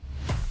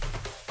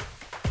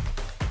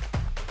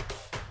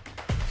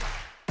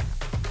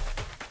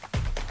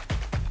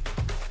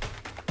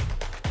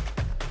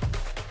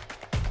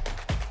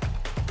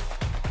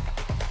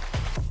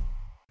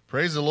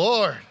Praise the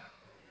Lord.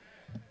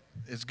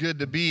 It's good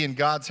to be in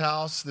God's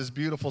house this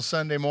beautiful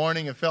Sunday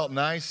morning. It felt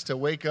nice to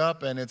wake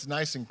up and it's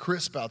nice and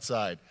crisp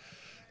outside.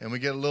 And we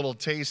get a little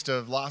taste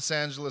of Los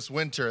Angeles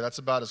winter. That's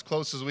about as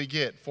close as we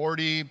get.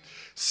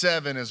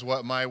 47 is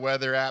what my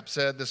weather app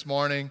said this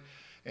morning.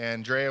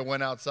 And Drea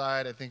went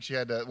outside. I think she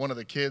had one of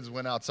the kids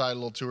went outside a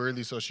little too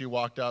early, so she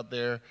walked out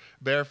there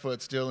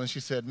barefoot still. And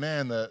she said,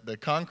 "Man, the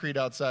concrete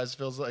outside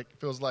feels like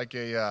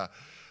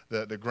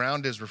the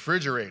ground is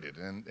refrigerated."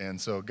 And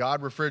so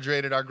God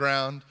refrigerated our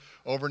ground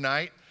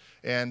overnight,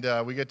 and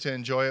we get to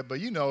enjoy it. But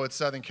you know it's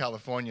Southern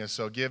California,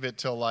 so give it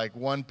till like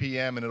 1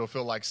 p.m. and it'll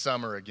feel like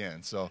summer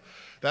again. So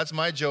that's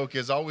my joke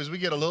is always we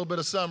get a little bit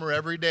of summer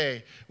every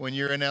day when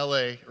you're in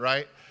L.A.,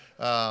 right?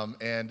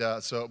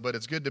 But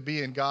it's good to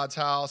be in God's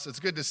house. It's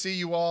good to see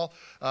you all.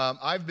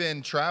 I've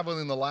been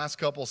traveling the last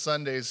couple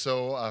Sundays,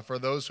 so for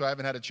those who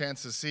haven't had a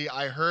chance to see,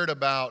 I heard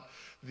about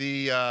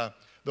the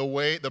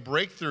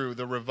breakthrough,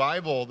 the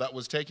revival that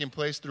was taking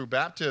place through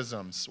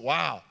baptisms.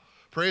 Wow.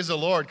 Praise the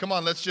Lord. Come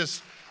on, let's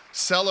just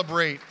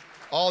celebrate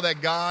all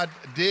that God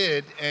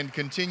did and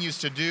continues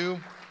to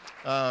do.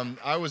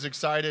 I was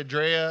excited.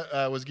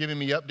 Drea was giving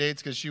me updates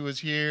because she was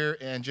here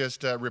and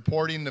just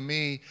reporting to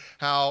me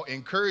how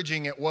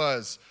encouraging it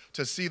was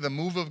to see the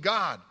move of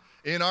God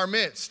in our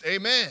midst.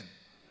 Amen.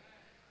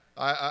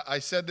 I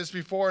said this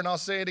before and I'll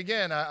say it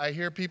again. I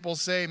hear people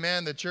say,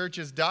 "Man, the church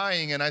is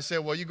dying." And I say,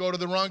 "Well, you go to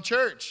the wrong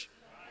church."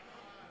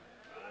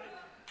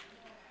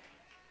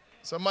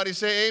 Somebody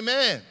say amen.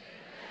 Amen.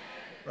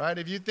 Right?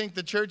 If you think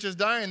the church is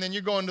dying, then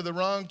you're going to the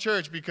wrong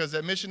church, because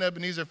at Mission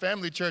Ebenezer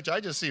Family Church, I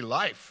just see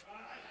life.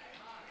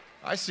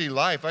 I see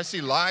life. I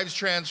see lives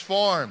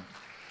transformed.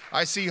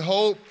 I see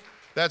hope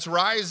that's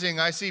rising.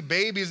 I see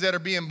babies that are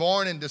being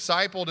born and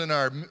discipled in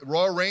our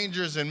Royal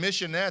Rangers and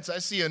missionettes. I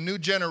see a new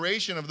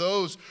generation of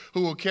those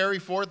who will carry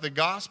forth the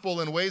gospel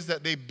in ways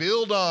that they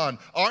build on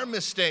our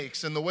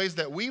mistakes and the ways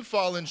that we've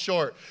fallen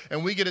short.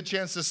 And we get a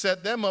chance to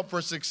set them up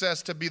for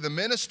success to be the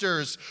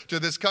ministers to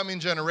this coming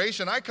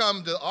generation. I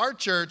come to our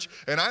church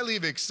and I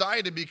leave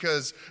excited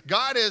because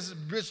God is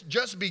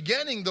just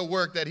beginning the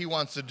work that He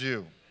wants to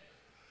do.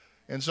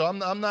 And so I'm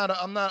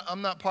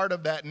not part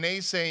of that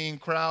naysaying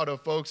crowd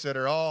of folks that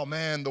are, "Oh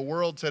man, the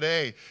world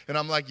today." And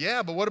I'm like,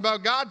 yeah, but what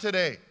about God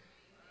today?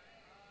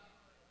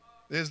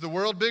 Is the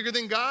world bigger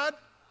than God?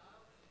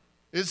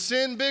 Is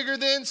sin bigger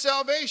than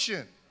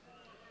salvation?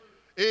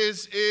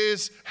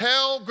 Is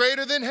hell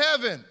greater than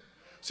heaven?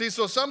 See,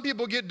 so some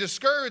people get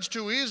discouraged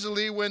too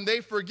easily when they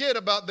forget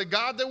about the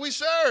God that we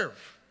serve.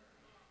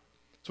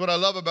 That's what I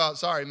love about,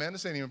 sorry man,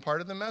 this ain't even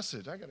part of the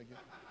message. I got to get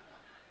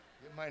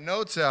my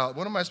notes out.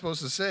 What am I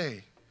supposed to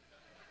say?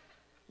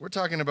 We're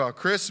talking about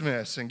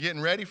Christmas and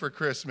getting ready for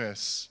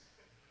Christmas.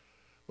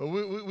 But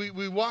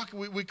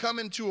we come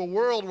into a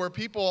world where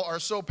people are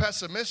so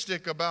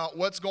pessimistic about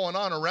what's going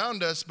on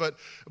around us, but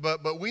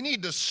we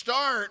need to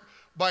start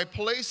by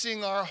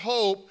placing our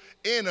hope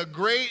in a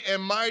great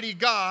and mighty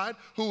God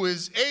who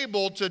is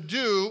able to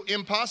do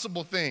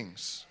impossible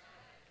things.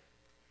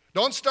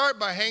 Don't start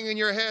by hanging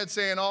your head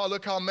saying, "Oh,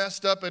 look how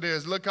messed up it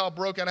is. Look how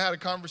broken." I had a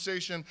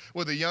conversation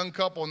with a young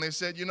couple, and they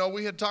said,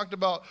 we had talked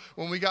about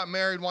when we got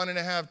married wanting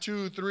to have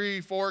 2,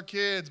 3, 4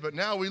 kids, but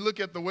now we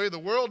look at the way the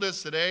world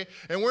is today,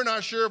 and we're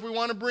not sure if we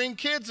want to bring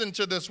kids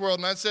into this world.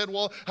 And I said,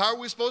 well, how are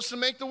we supposed to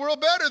make the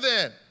world better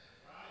then?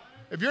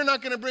 If you're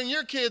not going to bring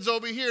your kids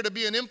over here to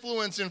be an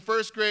influence in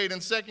first grade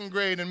and second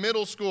grade and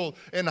middle school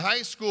and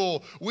high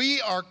school,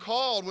 we are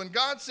called. When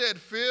God said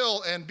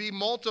fill and be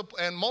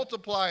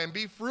multiply and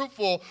be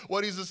fruitful,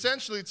 what He's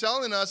essentially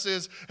telling us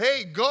is,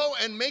 hey, go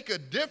and make a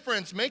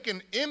difference, make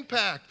an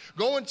impact.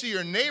 Go into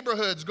your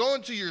neighborhoods, go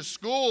into your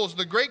schools.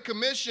 The Great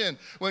Commission,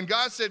 when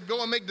God said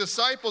go and make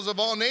disciples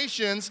of all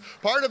nations,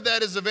 part of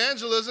that is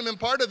evangelism and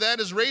part of that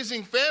is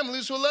raising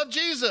families who love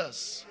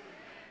Jesus.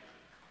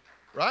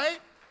 Right?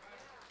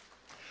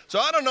 So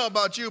I don't know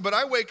about you, but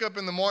I wake up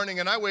in the morning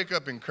and I wake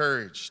up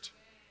encouraged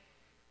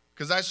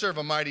because I serve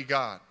a mighty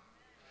God.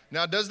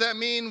 Now, does that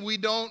mean we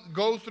don't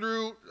go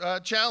through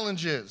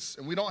challenges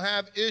and we don't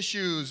have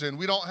issues and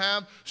we don't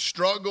have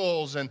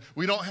struggles and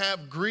we don't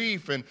have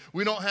grief and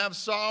we don't have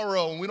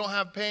sorrow and we don't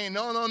have pain?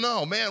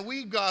 No. Man,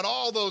 we've got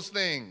all those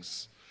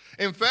things.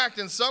 In fact,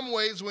 in some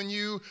ways, when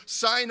you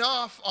sign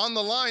off on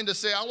the line to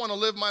say, "I want to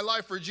live my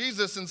life for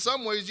Jesus," in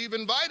some ways you've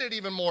invited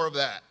even more of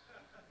that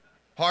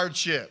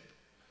hardship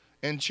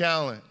and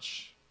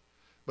challenge.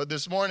 But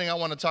this morning I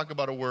want to talk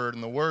about a word,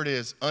 and the word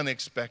is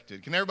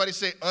unexpected. Can everybody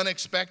say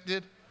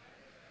unexpected?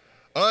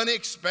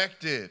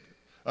 Unexpected.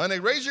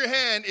 Raise your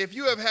hand if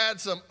you have had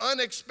some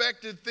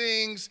unexpected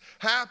things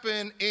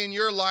happen in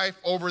your life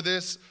over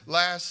this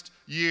last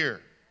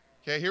year.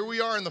 Okay, here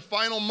we are in the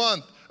final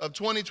month of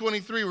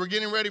 2023. We're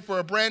getting ready for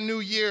a brand new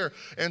year.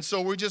 And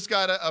so we just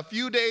got a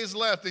few days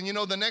left. And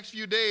the next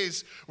few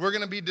days, we're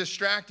going to be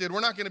distracted.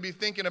 We're not going to be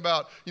thinking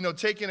about,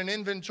 taking an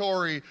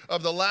inventory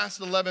of the last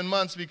 11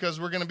 months because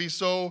we're going to be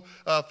so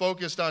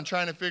focused on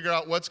trying to figure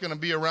out what's going to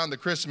be around the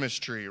Christmas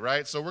tree,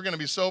 right? So we're going to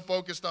be so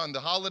focused on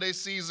the holiday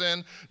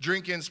season,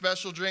 drinking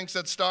special drinks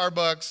at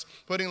Starbucks,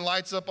 putting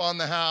lights up on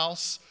the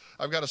house,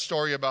 I've got a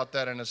story about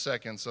that in a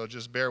second, so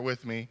just bear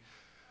with me.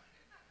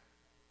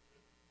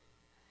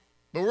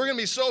 But we're going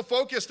to be so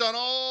focused on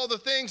all the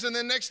things, and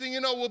then next thing you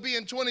know, we'll be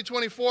in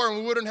 2024, and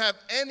we wouldn't have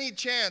any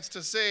chance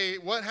to say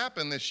what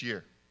happened this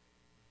year.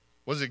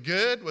 Was it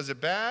good? Was it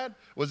bad?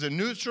 Was it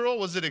neutral?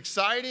 Was it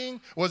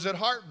exciting? Was it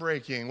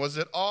heartbreaking? Was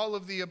it all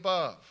of the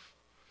above?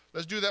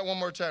 Let's do that one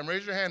more time.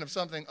 Raise your hand if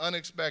something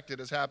unexpected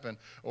has happened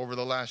over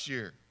the last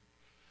year.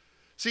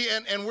 See,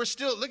 and we're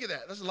still, look at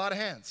that. That's a lot of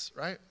hands,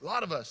 right? A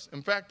lot of us.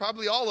 In fact,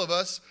 probably all of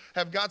us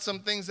have got some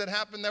things that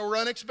happened that were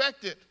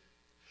unexpected.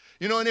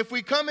 You know, and if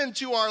we come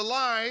into our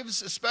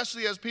lives,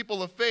 especially as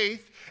people of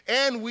faith,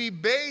 and we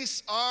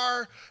base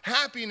our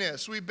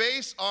happiness, we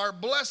base our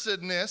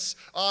blessedness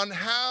on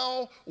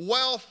how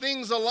well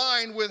things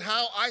align with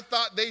how I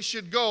thought they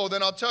should go,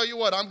 then I'll tell you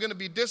what, I'm going to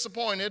be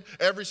disappointed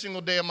every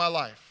single day of my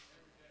life.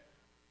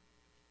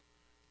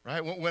 Right?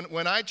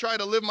 When I try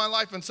to live my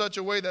life in such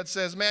a way that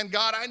says, man,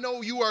 God, I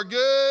know you are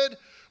good,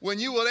 when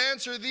you will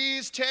answer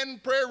these 10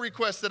 prayer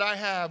requests that I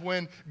have,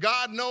 when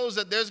God knows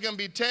that there's going to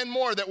be 10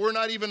 more that we're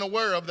not even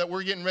aware of that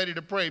we're getting ready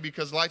to pray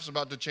because life's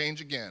about to change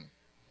again.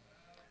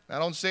 I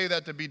don't say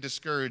that to be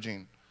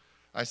discouraging.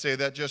 I say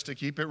that just to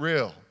keep it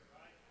real.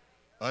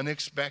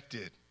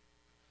 Unexpected.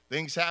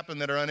 Things happen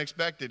that are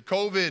unexpected.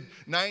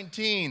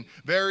 COVID-19,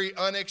 very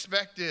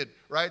unexpected,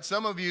 right?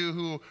 Some of you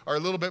who are a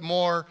little bit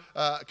more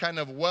kind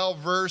of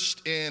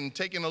well-versed in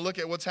taking a look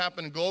at what's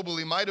happened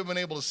globally might have been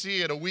able to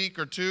see it a week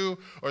or 2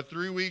 or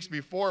 3 weeks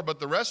before, but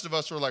the rest of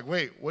us were like,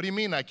 wait, what do you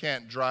mean I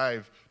can't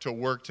drive to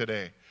work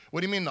today? What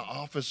do you mean the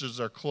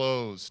offices are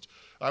closed?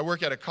 I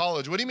work at a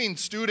college. What do you mean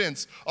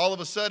students all of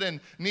a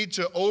sudden need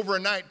to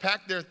overnight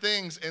pack their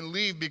things and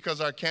leave because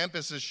our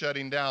campus is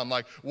shutting down?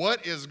 Like,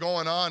 what is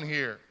going on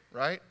here,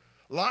 right?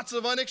 Lots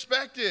of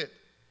unexpected.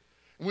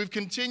 We've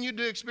continued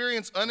to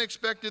experience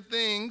unexpected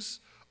things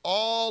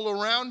all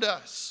around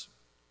us.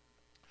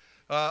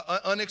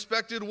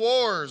 Unexpected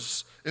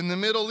wars in the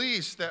Middle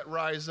East that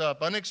rise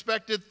up.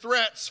 Unexpected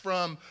threats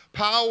from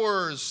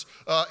powers,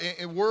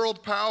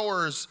 world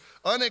powers.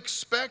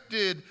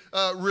 Unexpected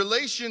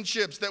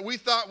relationships that we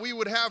thought we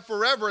would have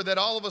forever that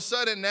all of a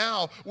sudden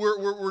now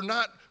we're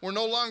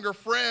no longer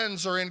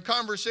friends or in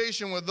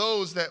conversation with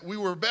those that we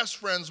were best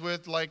friends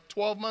with like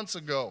 12 months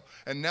ago.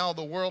 And now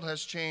the world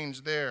has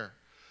changed there.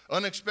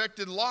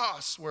 Unexpected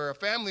loss where a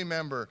family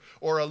member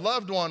or a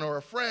loved one or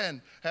a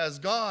friend has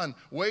gone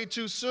way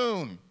too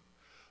soon.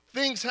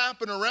 Things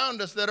happen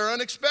around us that are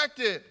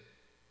unexpected.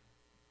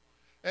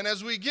 And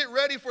as we get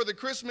ready for the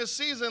Christmas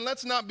season,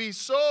 let's not be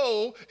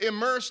so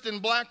immersed in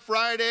Black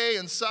Friday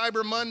and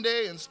Cyber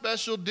Monday and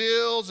special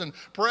deals and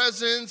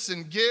presents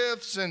and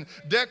gifts and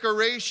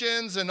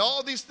decorations and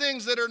all these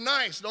things that are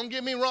nice. Don't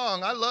get me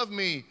wrong. I love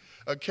me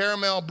a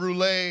caramel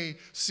brulee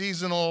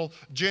seasonal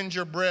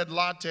gingerbread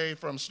latte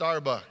from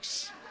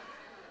Starbucks.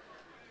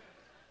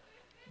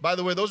 By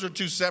the way, those are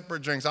 2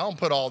 separate drinks. I don't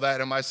put all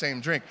that in my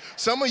same drink.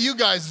 Some of you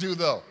guys do,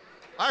 though.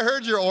 I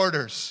heard your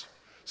orders.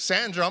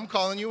 Sandra, I'm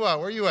calling you out.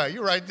 Where are you at?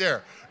 You're right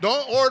there.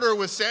 Don't order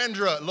with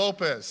Sandra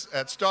Lopez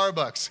at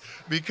Starbucks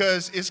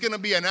because it's going to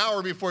be an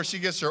hour before she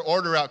gets her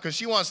order out because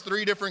she wants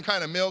 3 different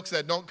kind of milks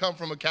that don't come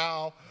from a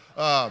cow.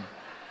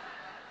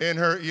 In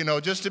her,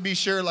 just to be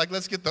sure, like,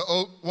 let's get the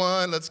oat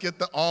one, let's get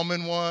the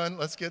almond one,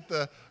 let's get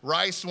the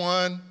rice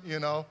one,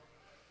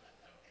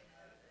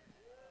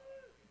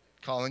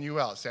 Calling you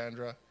out,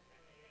 Sandra.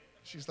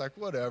 She's like,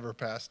 whatever,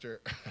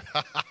 Pastor.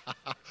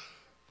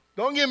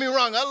 Don't get me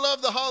wrong. I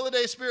love the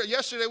holiday spirit.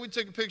 Yesterday, we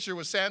took a picture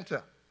with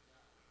Santa,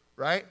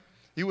 right?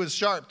 He was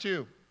sharp,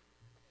 too.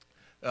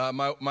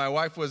 My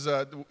wife was,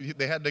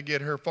 they had to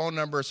get her phone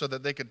number so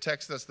that they could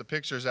text us the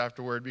pictures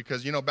afterward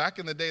because, back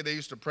in the day, they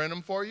used to print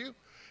them for you.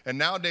 And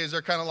nowadays,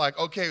 they're kind of like,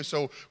 okay,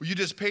 so you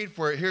just paid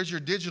for it. Here's your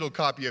digital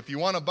copy. If you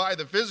want to buy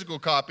the physical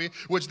copy,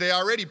 which they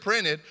already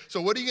printed,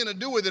 so what are you going to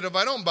do with it if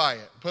I don't buy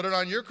it? Put it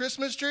on your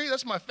Christmas tree?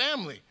 That's my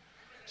family.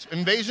 It's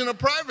invasion of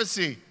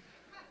privacy.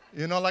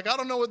 I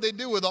don't know what they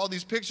do with all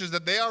these pictures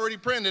that they already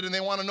printed and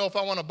they want to know if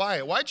I want to buy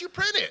it. Why'd you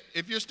print it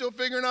if you're still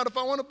figuring out if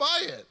I want to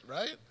buy it,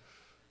 right?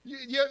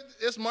 Yeah,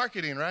 it's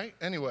marketing, right?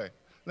 Anyway,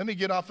 let me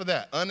get off of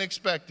that.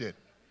 Unexpected.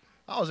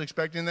 I was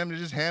expecting them to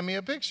just hand me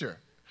a picture,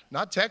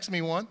 not text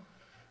me one.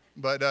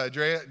 But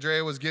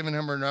Drea was giving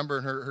him her number,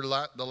 and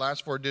the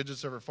last 4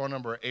 digits of her phone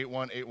number are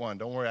 8181.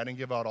 Don't worry, I didn't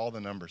give out all the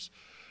numbers.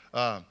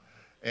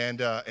 And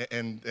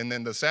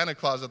then the Santa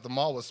Claus at the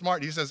mall was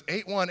smart. He says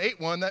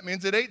 8181. That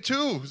means it ate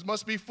 2. It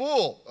must be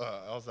full.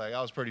 I was like, that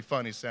was pretty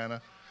funny,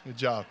 Santa. Good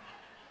job.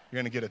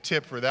 You're gonna get a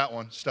tip for that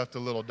one. Stuffed a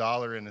little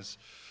dollar in his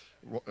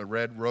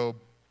red robe.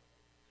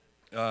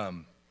 But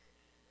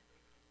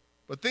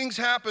things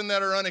happen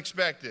that are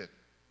unexpected.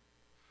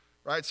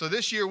 Right, so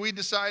this year we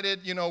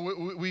decided,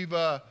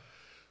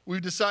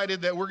 we've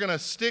decided that we're going to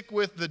stick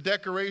with the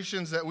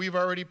decorations that we've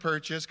already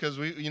purchased because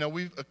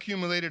we've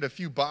accumulated a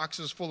few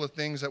boxes full of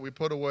things that we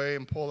put away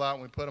and pull out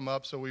and we put them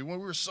up. So we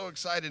were so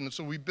excited, and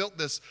so we built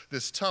this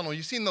tunnel.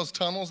 You've seen those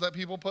tunnels that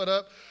people put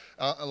up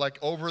like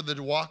over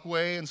the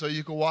walkway, and so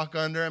you can walk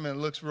under them and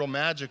it looks real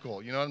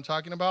magical. You know what I'm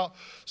talking about?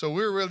 So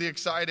we were really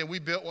excited. We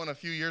built one a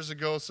few years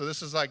ago, so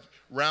this is like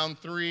round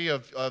 3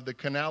 of the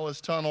Canales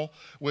Tunnel,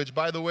 which,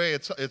 by the way,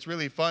 it's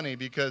really funny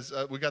because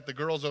we got the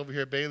girls over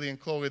here, Bailey and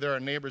Chloe. They're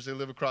our neighbors. They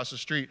live across the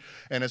street.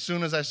 And as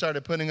soon as I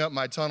started putting up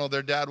my tunnel,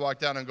 their dad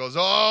walked down and goes,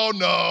 "Oh,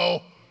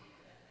 no.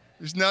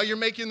 Now you're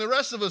making the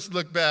rest of us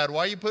look bad.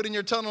 Why are you putting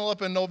your tunnel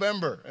up in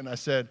November?" And I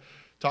said,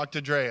 "Talk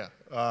to Drea,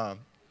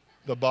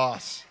 the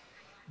boss."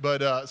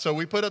 But so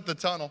we put up the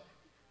tunnel.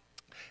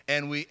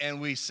 And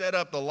we set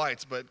up the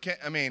lights, but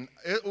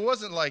it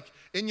wasn't like,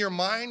 in your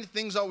mind,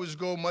 things always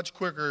go much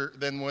quicker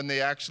than when they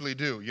actually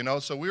do,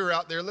 So we were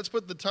out there, let's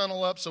put the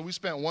tunnel up. So we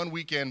spent one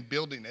weekend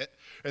building it,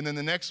 and then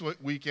the next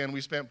weekend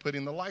we spent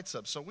putting the lights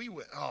up. So we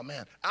went, oh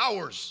man,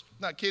 hours,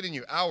 not kidding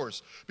you,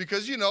 hours.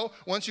 Because,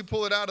 once you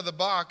pull it out of the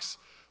box,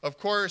 of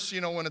course,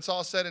 when it's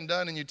all said and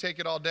done and you take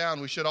it all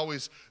down, we should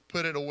always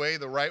put it away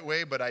the right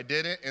way, but I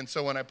didn't. And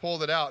so when I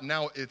pulled it out,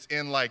 now it's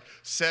in like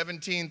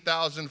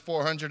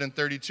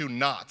 17,432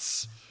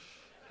 knots.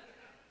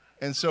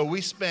 And so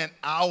we spent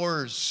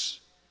hours,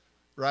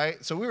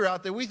 right? So we were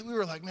out there. We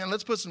were like, man,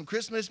 let's put some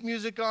Christmas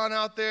music on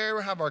out there.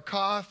 We'll have our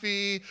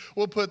coffee.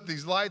 We'll put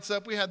these lights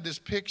up. We had this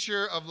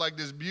picture of like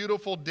this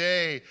beautiful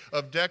day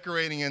of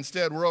decorating.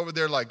 Instead, we're over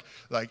there like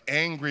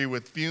angry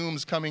with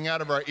fumes coming out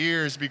of our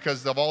ears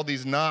because of all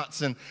these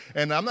knots. And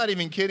I'm not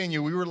even kidding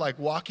you. We were like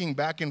walking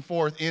back and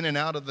forth in and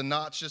out of the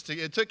knots.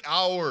 It took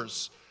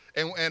hours.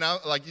 And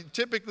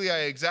typically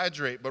I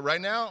exaggerate, but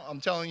right now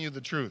I'm telling you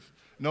the truth.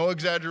 No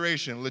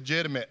exaggeration,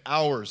 legitimate,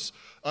 hours,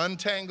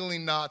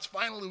 untangling knots.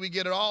 Finally, we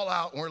get it all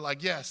out, and we're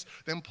like, yes.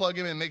 Then plug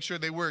them in, make sure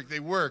they work. They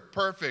work,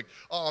 perfect.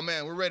 Oh,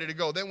 man, we're ready to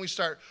go. Then we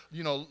start,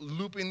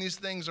 looping these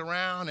things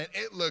around, and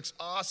it looks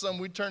awesome.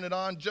 We turn it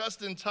on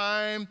just in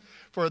time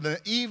for the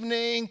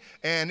evening,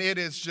 and it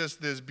is just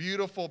this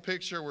beautiful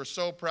picture. We're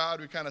so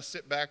proud. We kind of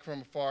sit back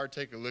from afar,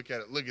 take a look at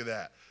it. Look at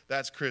that.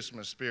 That's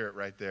Christmas spirit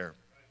right there.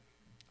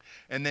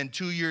 And then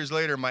 2 years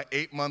later, my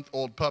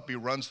 8-month-old puppy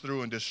runs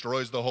through and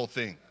destroys the whole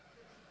thing.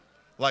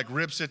 Like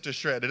rips it to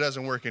shred. It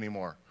doesn't work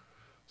anymore.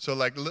 So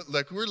like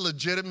we're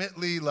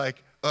legitimately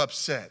like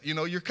upset.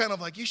 You're kind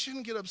of like, you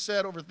shouldn't get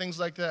upset over things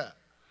like that.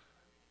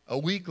 A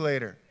week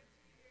later.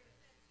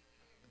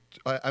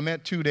 I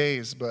meant 2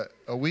 days, but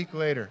a week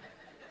later.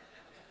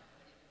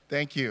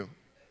 Thank you.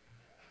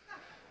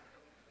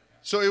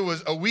 So it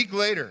was a week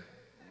later,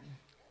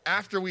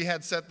 after we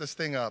had set this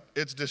thing up.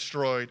 It's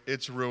destroyed.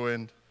 It's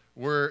ruined.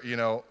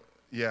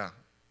 Yeah.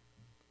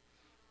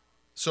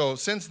 So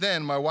since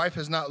then, my wife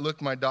has not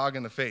looked my dog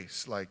in the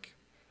face.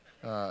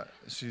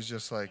 She's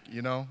just like,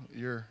 we're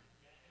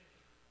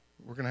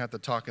going to have to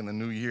talk in the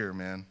new year,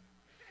 man.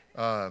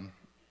 But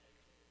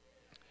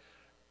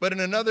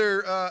in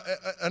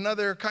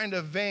another kind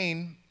of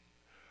vein,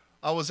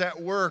 I was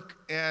at work,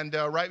 and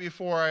right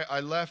before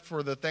I left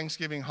for the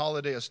Thanksgiving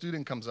holiday, a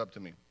student comes up to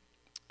me.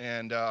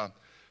 And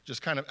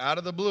just kind of out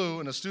of the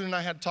blue, and a student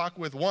I had talked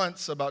with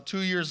once about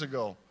 2 years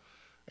ago.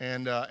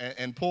 And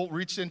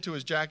reached into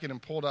his jacket and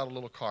pulled out a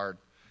little card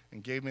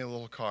and gave me a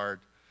little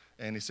card.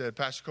 And he said,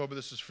 "Pastor Koba,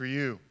 this is for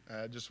you.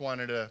 I just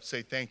wanted to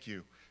say thank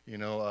you.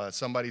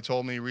 Somebody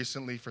told me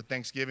recently for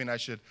Thanksgiving I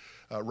should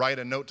write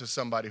a note to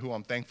somebody who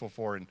I'm thankful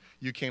for, and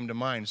you came to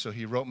mind." So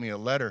he wrote me a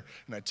letter,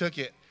 and I took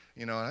it.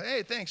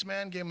 Hey, thanks,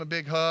 man. Gave him a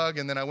big hug,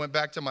 and then I went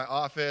back to my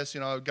office.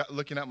 Got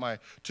looking at my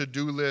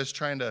to-do list,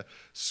 trying to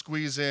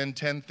squeeze in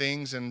 10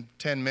 things in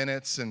 10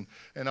 minutes, and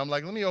I'm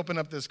like, let me open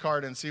up this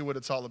card and see what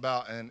it's all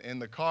about. And in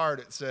the card,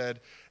 it said,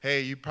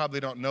 "Hey, you probably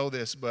don't know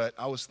this, but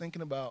I was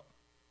thinking about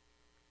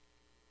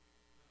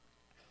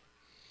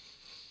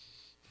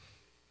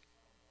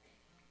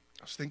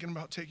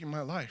taking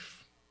my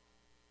life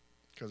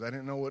because I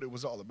didn't know what it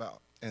was all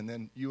about. And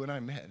then you and I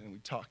met, and we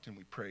talked, and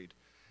we prayed.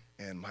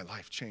 And my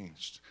life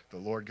changed. The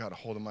Lord got a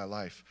hold of my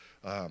life.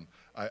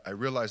 I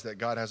realized that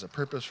God has a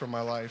purpose for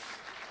my life.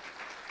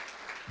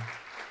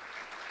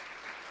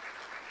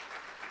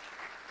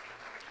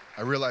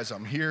 I realized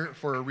I'm here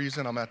for a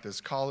reason. I'm at this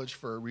college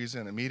for a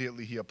reason.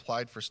 Immediately, he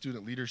applied for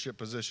student leadership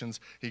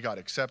positions. He got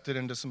accepted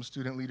into some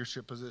student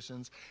leadership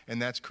positions,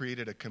 and that's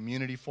created a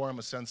community for him,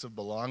 a sense of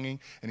belonging.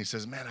 And he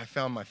says, man, I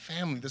found my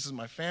family. This is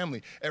my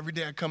family. Every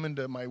day I come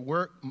into my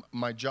work,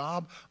 my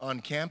job on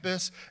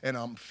campus, and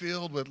I'm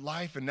filled with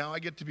life, and now I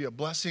get to be a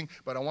blessing.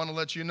 But I want to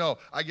let you know,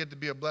 I get to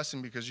be a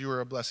blessing because you are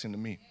a blessing to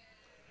me.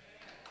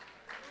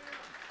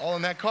 All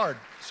in that card.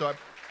 So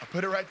I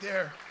put it right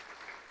there.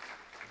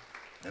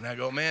 And I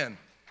go, man,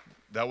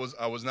 I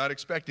was not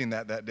expecting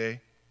that day.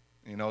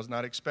 I was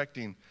not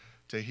expecting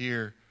to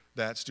hear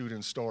that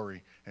student's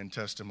story and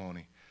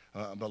testimony.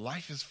 But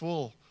life is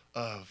full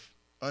of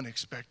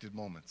unexpected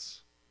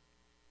moments.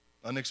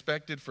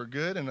 Unexpected for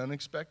good and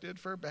unexpected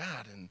for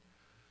bad. And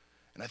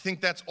I think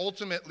that's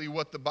ultimately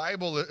what the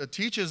Bible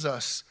teaches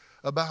us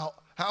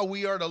about how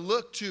we are to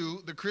look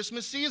to the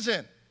Christmas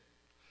season,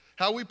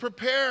 how we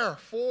prepare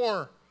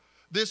for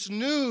this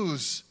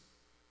news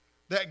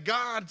that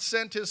God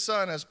sent his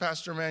son, as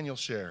Pastor Manuel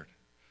shared,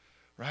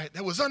 right?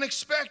 That was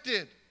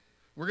unexpected.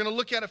 We're going to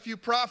look at a few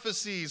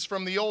prophecies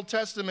from the Old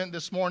Testament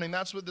this morning.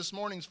 That's what this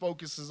morning's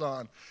focus is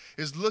on,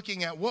 is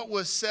looking at what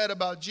was said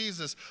about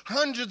Jesus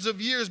hundreds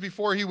of years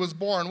before he was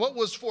born, what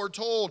was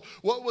foretold,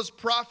 what was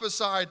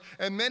prophesied,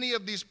 and many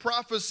of these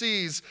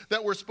prophecies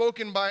that were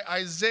spoken by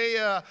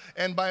Isaiah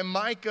and by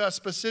Micah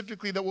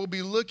specifically that we'll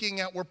be looking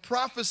at were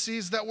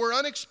prophecies that were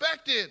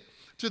unexpected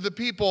to the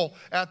people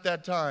at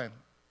that time.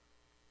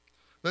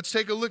 Let's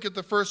take a look at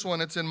the first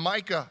one. It's in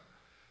Micah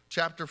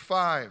chapter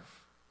 5.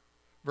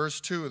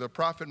 Verse 2, the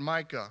prophet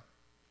Micah.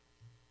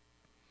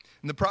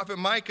 And the prophet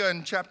Micah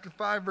in chapter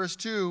 5, verse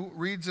 2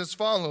 reads as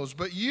follows: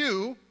 But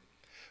you,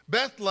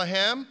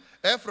 Bethlehem,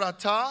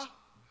 Ephratah,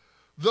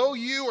 though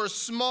you are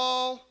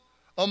small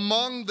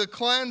among the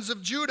clans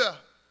of Judah,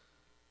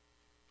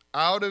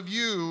 out of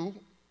you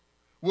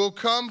will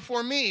come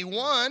for me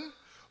one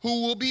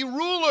who will be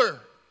ruler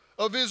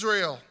of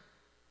Israel,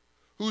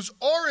 whose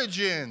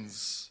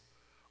origins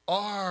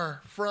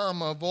are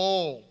from of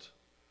old,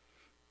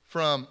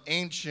 from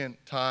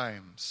ancient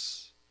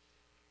times.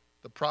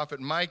 The prophet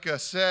Micah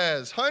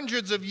says,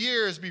 hundreds of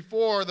years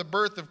before the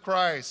birth of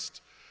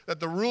Christ, that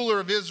the ruler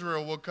of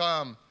Israel will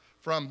come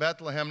from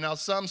Bethlehem. Now,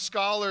 some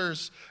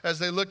scholars, as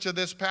they look to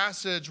this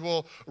passage,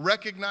 will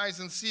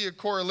recognize and see a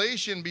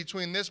correlation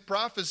between this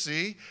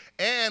prophecy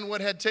and what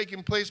had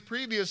taken place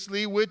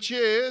previously, which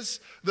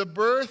is the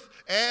birth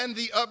and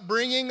the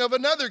upbringing of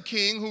another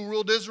king who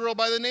ruled Israel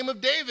by the name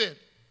of David.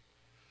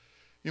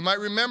 You might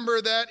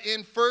remember that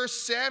in 1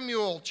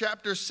 Samuel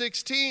chapter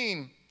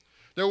 16,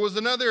 there was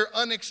another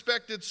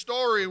unexpected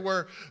story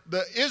where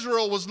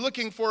Israel was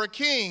looking for a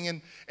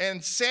king,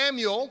 and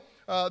Samuel,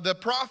 the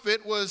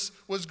prophet, was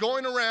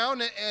going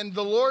around, and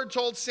the Lord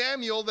told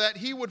Samuel that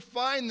he would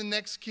find the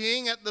next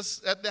king at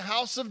the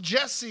house of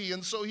Jesse.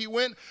 And so he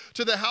went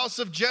to the house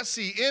of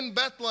Jesse in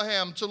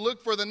Bethlehem to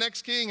look for the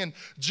next king. And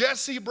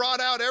Jesse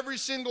brought out every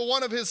single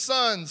one of his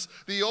sons,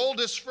 the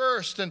oldest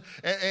first, and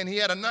he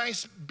had a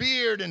nice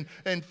beard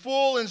and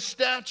full in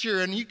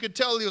stature, and you could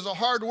tell he was a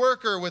hard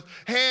worker with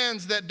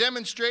hands that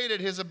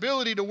demonstrated his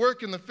ability to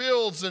work in the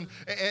fields.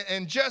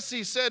 And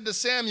Jesse said to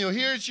Samuel,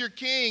 "Here's your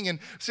king." And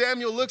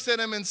Samuel looks at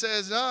him and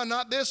says, "No,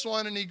 not this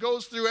one." And he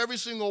goes through every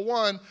single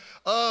one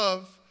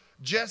of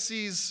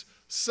Jesse's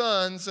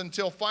sons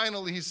until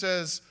finally he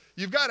says,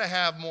 "You've got to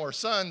have more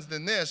sons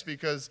than this,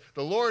 because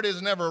the Lord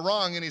is never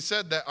wrong. And he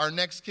said that our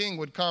next king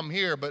would come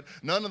here, but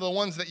none of the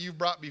ones that you've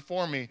brought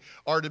before me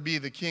are to be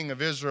the king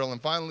of Israel."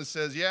 And finally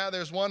says, "Yeah,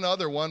 there's one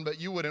other one, but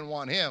you wouldn't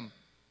want him."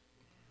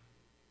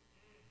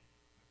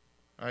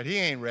 All right, he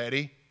ain't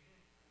ready.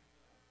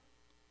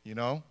 You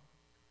know?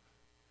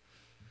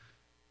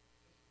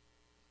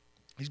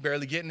 He's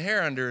barely getting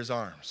hair under his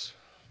arms.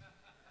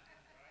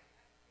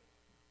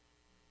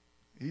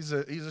 He's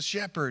a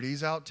shepherd.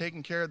 He's out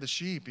taking care of the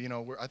sheep. You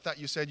know, I thought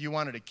you said you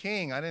wanted a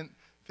king. I didn't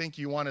think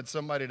you wanted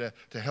somebody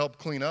to help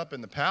clean up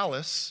in the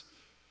palace.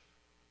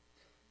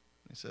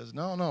 He says,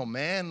 no,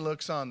 man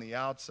looks on the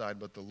outside,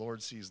 but the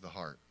Lord sees the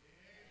heart.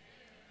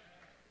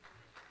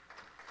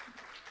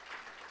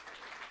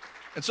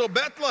 And so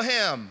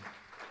Bethlehem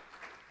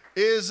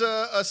is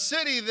a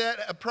city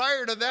that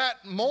prior to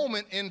that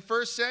moment in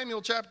 1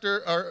 Samuel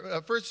chapter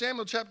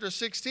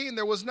 16,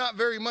 there was not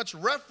very much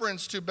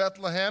reference to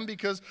Bethlehem,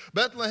 because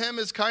Bethlehem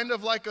is kind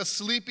of like a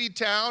sleepy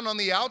town on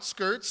the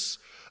outskirts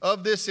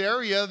of this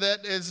area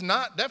that is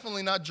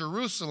definitely not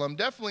Jerusalem,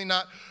 definitely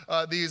not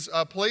these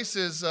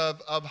places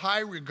of high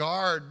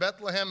regard.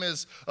 Bethlehem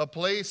is a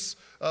place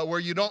where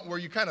you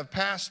kind of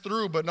pass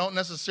through but don't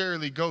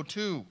necessarily go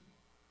to.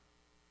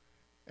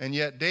 And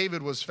yet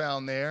David was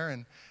found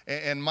there,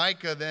 and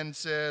Micah then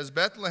says,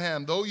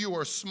 "Bethlehem, though you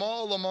are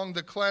small among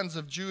the clans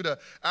of Judah,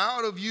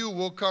 out of you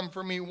will come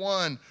for me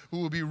one who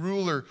will be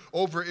ruler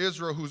over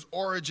Israel, whose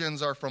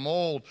origins are from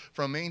old,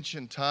 from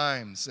ancient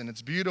times." And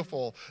it's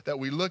beautiful that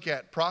we look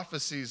at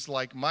prophecies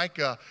like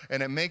Micah,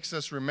 and it makes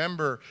us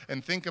remember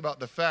and think about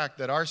the fact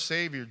that our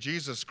Savior,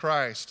 Jesus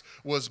Christ,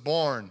 was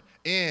born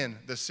in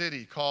the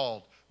city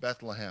called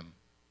Bethlehem.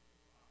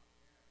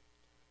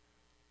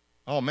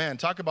 Oh man,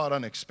 talk about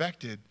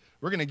unexpected.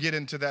 We're going to get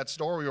into that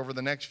story over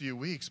the next few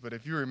weeks, but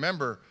if you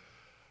remember,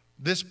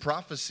 this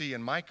prophecy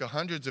in Micah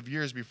hundreds of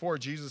years before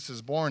Jesus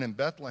is born in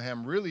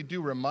Bethlehem really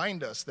do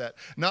remind us that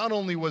not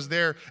only was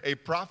there a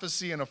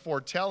prophecy and a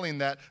foretelling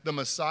that the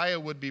Messiah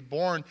would be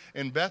born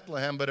in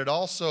Bethlehem, but it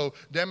also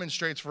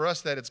demonstrates for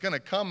us that it's going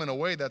to come in a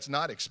way that's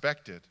not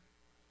expected.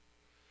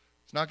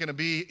 It's not going to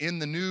be in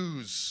the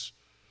news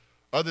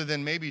other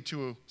than maybe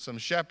to some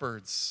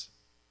shepherds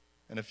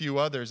and a few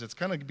others. It's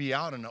going to be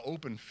out in an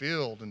open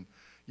field. And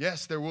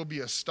yes, there will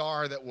be a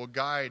star that will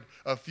guide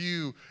a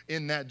few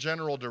in that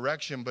general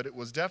direction, but it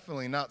was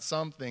definitely not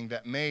something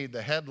that made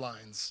the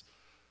headlines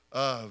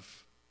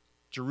of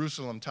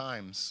Jerusalem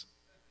Times.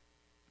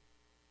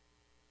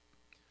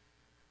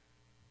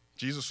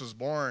 Jesus was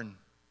born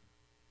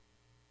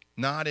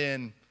not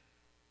in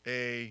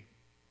a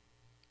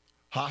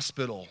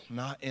hospital,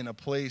 not in a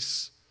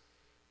place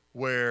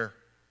where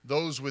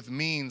those with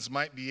means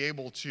might be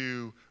able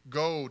to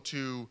go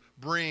to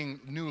bring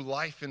new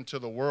life into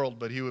the world,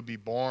 but he would be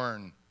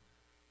born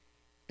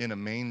in a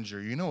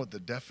manger. You know what the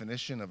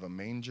definition of a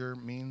manger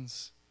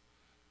means?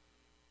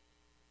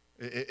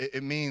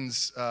 It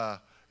means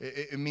a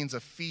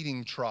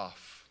feeding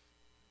trough.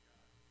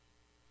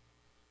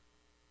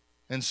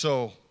 And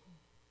so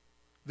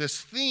this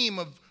theme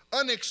of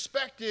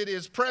unexpected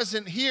is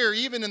present here,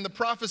 even in the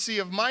prophecy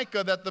of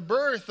Micah, that the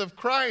birth of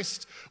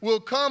Christ will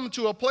come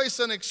to a place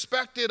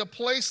unexpected, a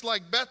place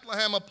like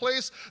Bethlehem, a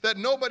place that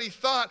nobody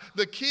thought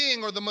the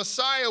king or the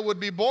Messiah would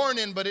be born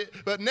in, but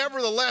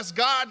nevertheless,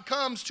 God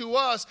comes to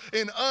us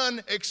in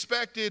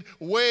unexpected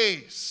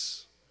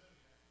ways.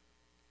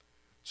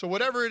 So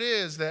whatever it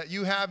is that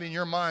you have in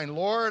your mind,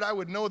 Lord, I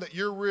would know that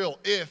you're real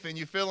if, and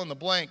you fill in the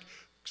blank,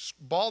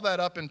 ball that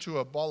up into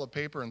a ball of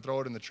paper and throw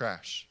it in the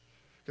trash.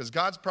 Because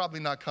God's probably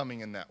not coming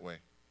in that way.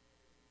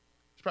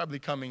 He's probably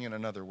coming in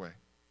another way.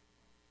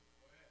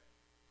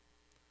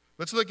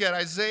 Let's look at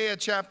Isaiah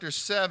chapter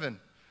 7,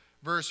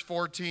 verse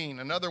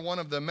 14. Another one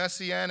of the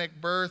messianic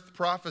birth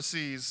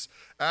prophecies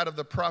out of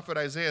the prophet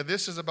Isaiah.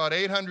 This is about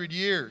 800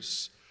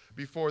 years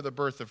before the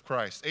birth of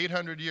Christ.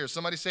 800 years.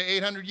 Somebody say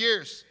 800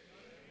 years.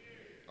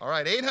 All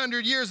right,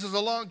 800 years is a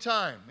long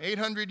time.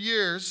 800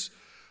 years,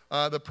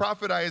 the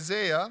prophet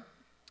Isaiah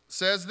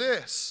says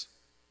this.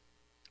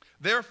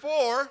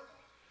 Therefore,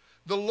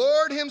 the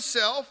Lord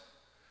himself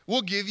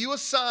will give you a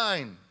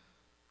sign.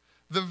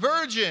 The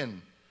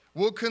virgin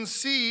will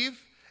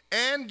conceive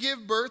and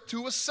give birth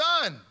to a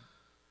son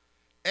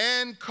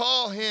and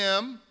call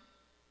him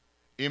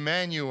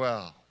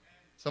Emmanuel.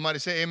 Somebody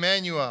say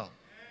Emmanuel.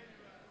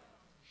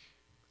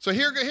 So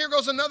here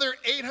goes another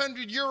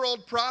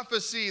 800-year-old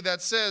prophecy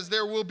that says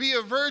there will be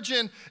a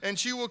virgin and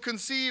she will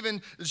conceive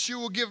and she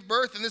will give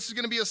birth, and this is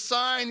going to be a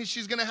sign.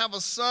 She's going to have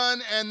a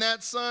son, and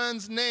that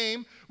son's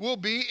name will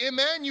be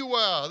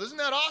Emmanuel. Isn't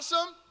that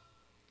awesome?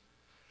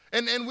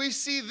 And we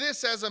see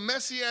this as a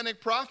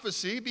messianic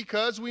prophecy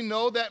because we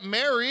know that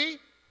Mary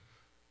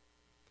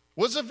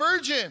was a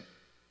virgin.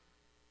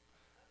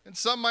 And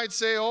some might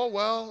say, oh,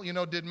 well,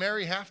 did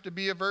Mary have to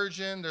be a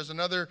virgin? There's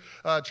another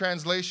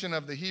translation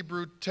of the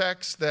Hebrew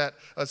text that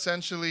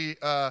essentially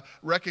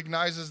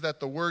recognizes that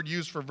the word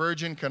used for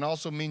virgin can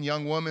also mean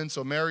young woman.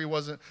 So Mary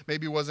wasn't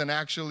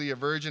actually a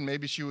virgin.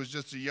 Maybe she was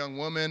just a young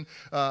woman.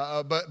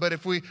 But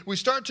if we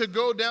start to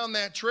go down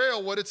that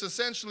trail, what it's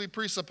essentially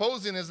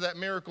presupposing is that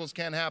miracles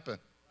can happen.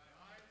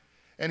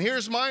 And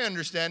here's my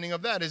understanding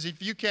of that is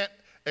if you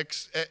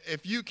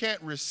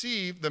can't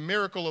receive the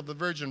miracle of the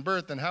virgin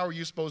birth, then how are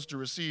you supposed to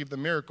receive the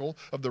miracle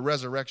of the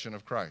resurrection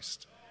of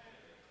Christ?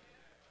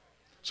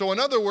 So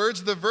in other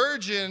words, the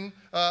virgin,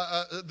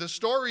 the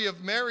story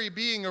of Mary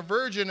being a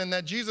virgin and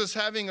that Jesus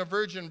having a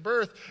virgin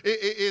birth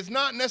is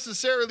not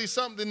necessarily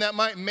something that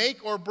might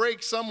make or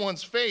break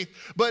someone's faith.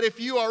 But if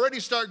you already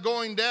start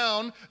going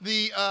down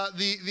the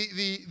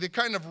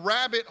kind of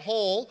rabbit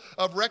hole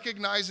of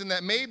recognizing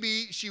that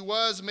maybe she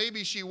was,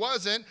 maybe she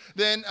wasn't,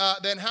 then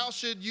how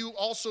should you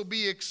also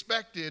be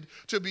expected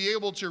to be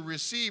able to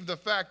receive the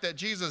fact that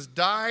Jesus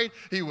died,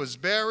 he was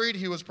buried,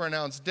 he was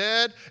pronounced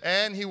dead,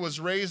 and he was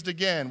raised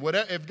again?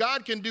 If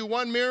God can do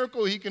one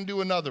miracle, he can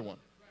do another one.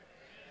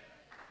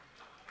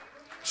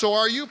 So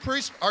are you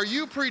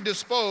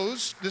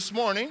predisposed this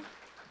morning?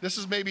 This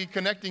is maybe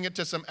connecting it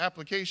to some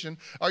application.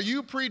 Are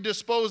you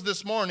predisposed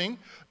this morning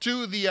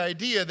to the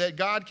idea that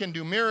God can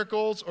do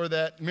miracles or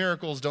that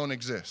miracles don't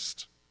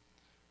exist?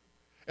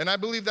 And I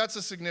believe that's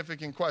a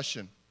significant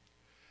question.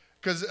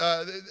 Because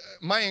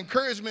my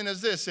encouragement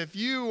is this: if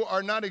you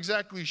are not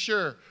exactly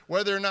sure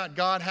whether or not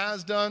God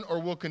has done or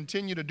will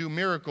continue to do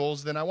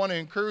miracles, then I want to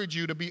encourage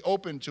you to be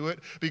open to it,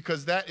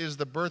 because that is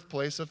the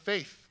birthplace of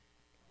faith.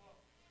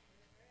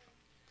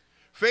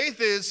 Faith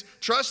is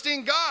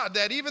trusting God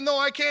that even though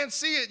I can't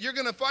see it, you're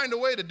going to find a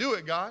way to do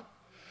it, God.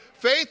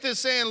 Faith is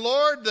saying,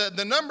 Lord,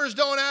 the numbers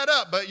don't add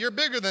up, but you're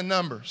bigger than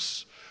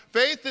numbers.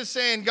 Faith is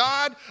saying,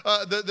 God,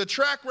 the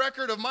track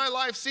record of my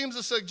life seems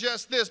to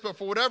suggest this, but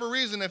for whatever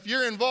reason, if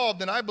you're involved,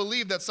 then I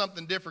believe that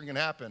something different can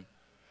happen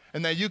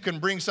and that you can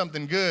bring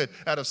something good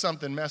out of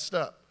something messed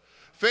up.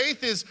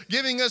 Faith is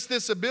giving us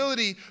this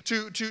ability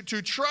to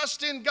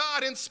trust in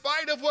God in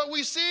spite of what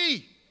we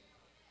see.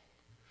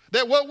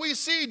 That what we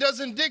see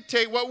doesn't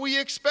dictate what we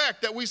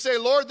expect. That we say,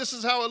 Lord, this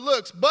is how it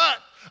looks, but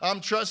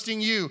I'm trusting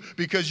you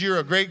because you're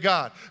a great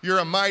God. You're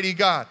a mighty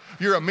God.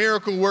 You're a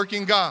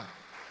miracle-working God.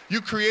 You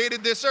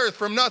created this earth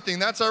from nothing.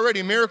 That's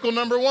already miracle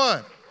number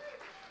one.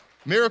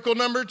 Miracle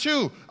number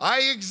two, I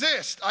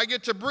exist. I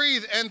get to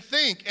breathe and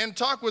think and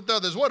talk with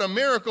others. What a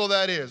miracle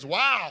that is.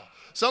 Wow.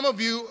 Some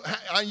of you,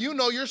 you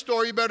know your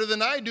story better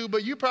than I do,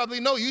 but you probably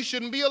know you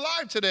shouldn't be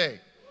alive today.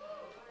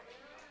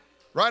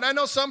 Right? I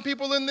know some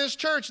people in this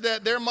church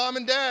that their mom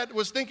and dad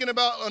was thinking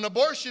about an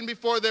abortion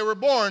before they were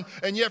born,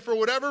 and yet for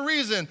whatever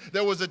reason,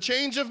 there was a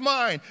change of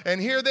mind,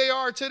 and here they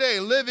are today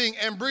living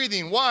and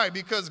breathing. Why?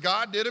 Because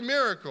God did a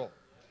miracle.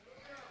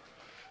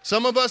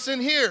 Some of us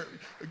in here,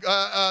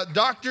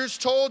 doctors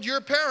told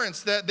your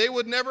parents that they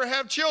would never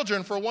have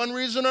children for one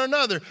reason or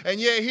another.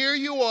 And yet here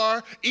you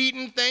are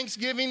eating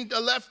Thanksgiving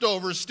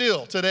leftovers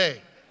still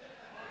today.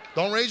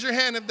 Don't raise your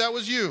hand if that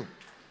was you,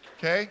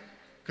 okay?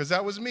 Because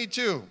that was me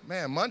too.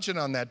 Man, munching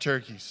on that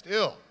turkey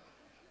still,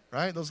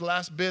 right? Those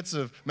last bits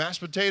of mashed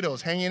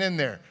potatoes hanging in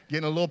there,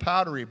 getting a little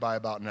powdery by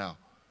about now,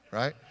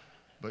 right?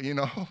 But you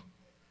know,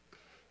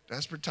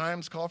 desperate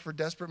times call for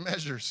desperate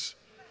measures.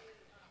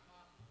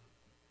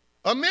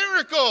 A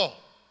miracle.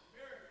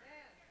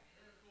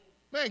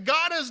 Man,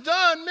 God has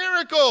done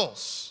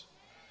miracles.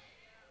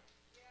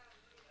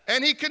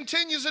 And he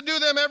continues to do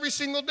them every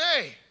single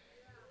day.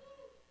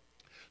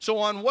 So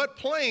on what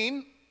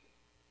plane,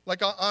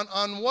 like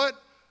on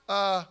what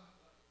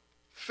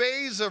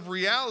phase of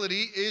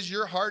reality is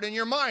your heart and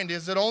your mind?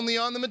 Is it only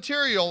on the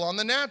material, on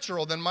the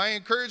natural? Then my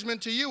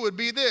encouragement to you would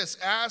be this: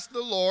 ask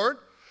the Lord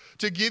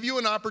to give you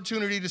an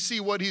opportunity to see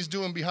what he's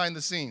doing behind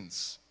the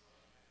scenes.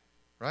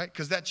 Right?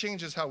 Because that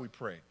changes how we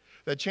pray.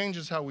 That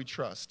changes how we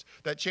trust.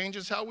 That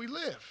changes how we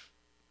live.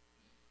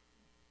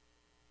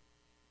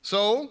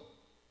 So,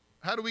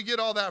 how do we get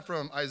all that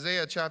from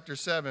Isaiah chapter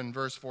 7,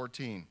 verse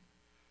 14?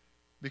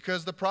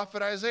 Because the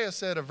prophet Isaiah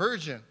said a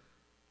virgin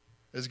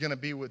is going to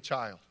be with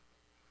child.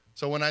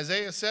 So when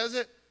Isaiah says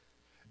it,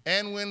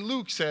 and when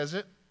Luke says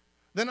it,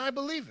 then I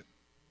believe it.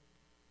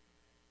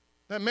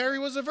 That Mary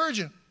was a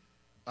virgin.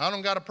 I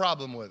don't got a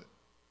problem with it.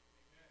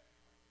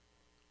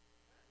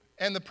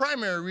 And the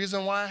primary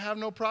reason why I have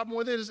no problem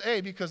with it is A,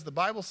 because the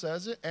Bible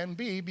says it, and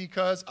B,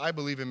 because I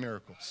believe in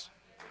miracles.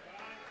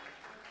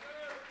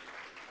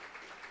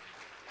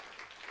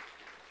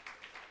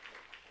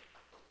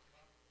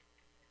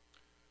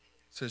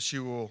 It says she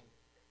will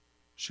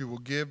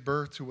give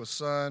birth to a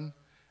son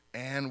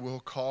and will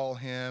call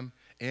him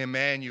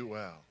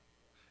Emmanuel.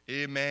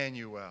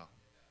 Emmanuel.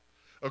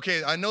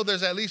 Okay, I know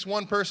there's at least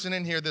one person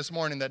in here this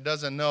morning that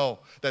doesn't know,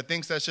 that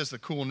thinks that's just a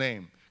cool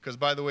name. Because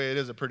by the way, it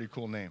is a pretty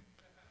cool name.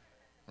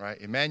 Right?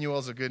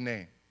 Emmanuel's a good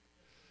name,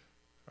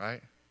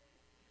 right?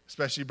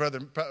 Especially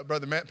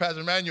Pastor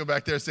Emmanuel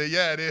back there say,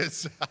 yeah, it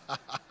is.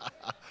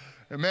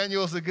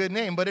 Emmanuel's a good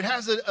name, but it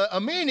has a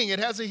meaning. It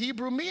has a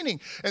Hebrew meaning.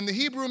 And the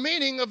Hebrew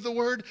meaning of the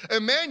word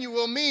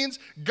Emmanuel means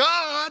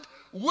God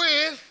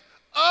with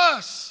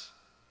us.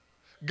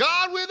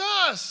 God with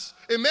us.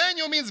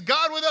 Emmanuel means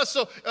God with us.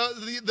 So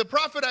the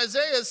prophet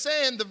Isaiah is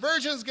saying the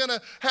virgin's going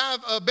to have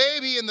a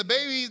baby, and the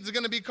baby is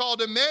going to be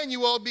called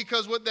Emmanuel,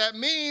 because what that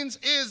means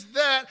is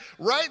that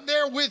right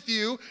there with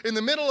you, in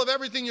the middle of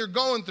everything you're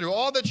going through,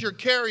 all that you're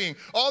carrying,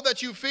 all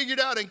that you figured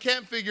out and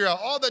can't figure out,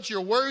 all that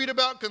you're worried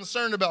about,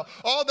 concerned about,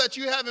 all that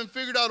you haven't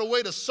figured out a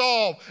way to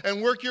solve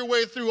and work your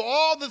way through,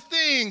 all the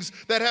things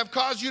that have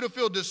caused you to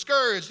feel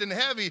discouraged and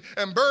heavy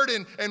and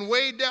burdened and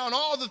weighed down,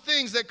 all the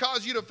things that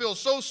cause you to feel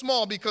so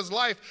small because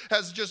life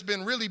has just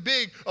been really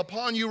big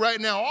upon you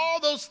right now. All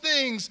those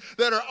things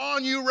that are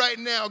on you right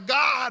now,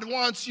 God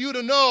wants you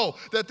to know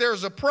that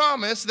there's a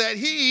promise that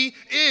he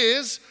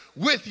is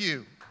with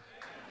you.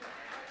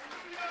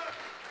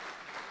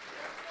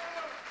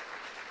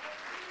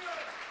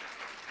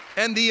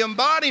 And the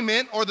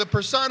embodiment or the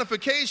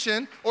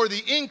personification or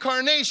the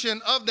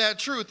incarnation of that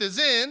truth is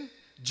in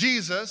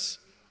Jesus,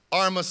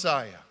 our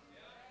Messiah.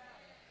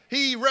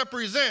 He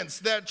represents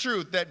that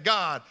truth that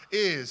God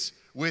is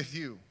with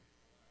you.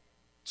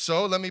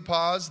 So let me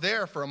pause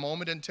there for a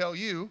moment and tell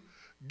you,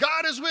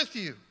 God is with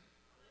you.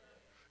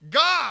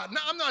 God. Now,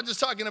 I'm not just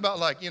talking about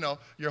like, your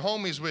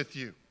homies with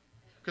you.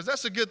 Because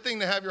that's a good thing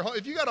to have your home.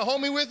 If you got a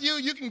homie with you,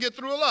 you can get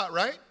through a lot,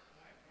 right?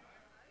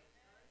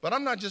 But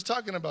I'm not just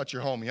talking about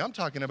your homie. I'm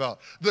talking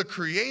about the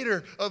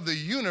creator of the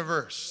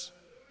universe.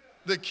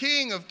 The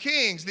King of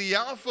Kings, the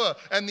Alpha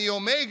and the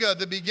Omega,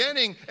 the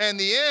beginning and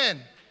the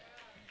end.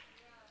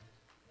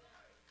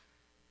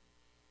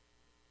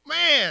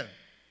 Man.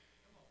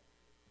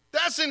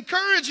 That's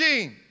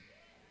encouraging,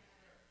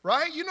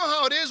 right? You know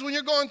how it is when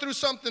you're going through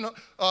something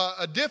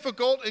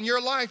difficult in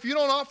your life. You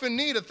don't often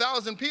need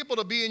 1,000 people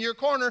to be in your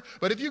corner,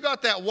 but if you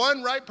got that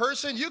one right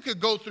person, you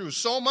could go through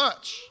so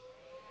much.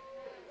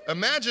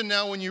 Imagine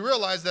now when you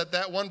realize that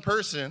that one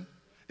person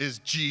is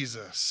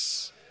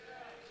Jesus.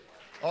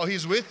 Oh,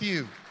 he's with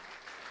you.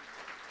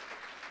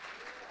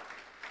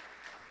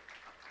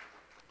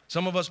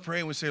 Some of us pray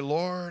and we say,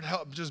 Lord,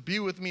 help, just be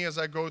with me as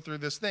I go through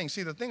this thing.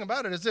 See, the thing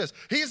about it is this.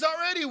 He's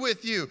already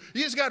with you.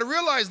 You just got to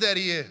realize that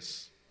he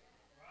is.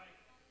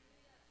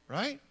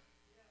 Right?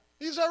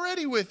 He's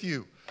already with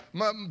you.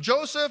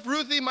 Joseph,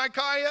 Ruthie,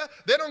 Micaiah,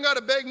 they don't got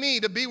to beg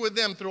me to be with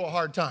them through a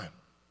hard time.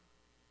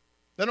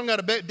 They don't got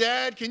to beg,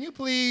 Dad, can you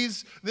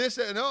please this?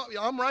 No,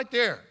 I'm right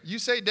there. You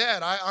say,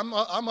 Dad, I'm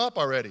up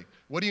already.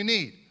 What do you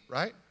need?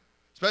 Right?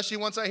 Especially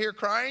once I hear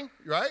crying,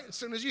 right? As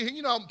soon as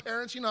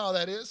parents, you know how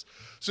that is.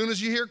 As soon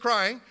as you hear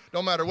crying,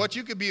 no matter what,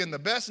 you could be in the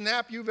best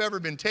nap you've ever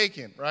been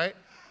taking, right?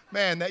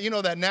 Man,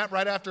 that nap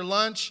right after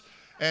lunch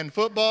and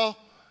football,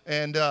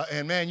 and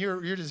man,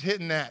 you're just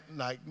hitting that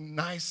like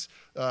nice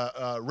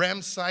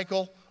REM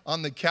cycle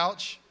on the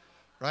couch,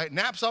 right?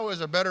 Naps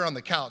always are better on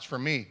the couch for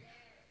me.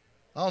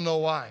 I don't know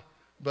why.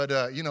 But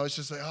it's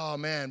just like, oh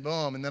man,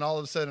 boom. And then all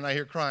of a sudden I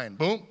hear crying.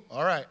 Boom,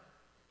 all right.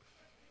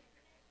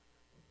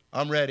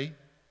 I'm ready.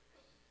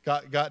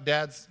 Got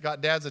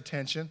dad's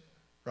attention,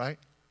 right?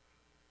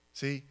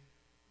 See,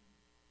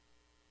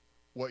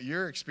 what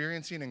you're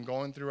experiencing and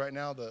going through right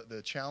now,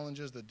 the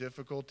challenges, the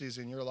difficulties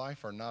in your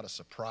life are not a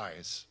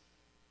surprise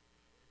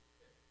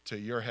to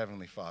your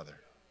Heavenly Father.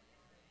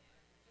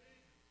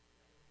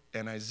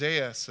 And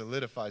Isaiah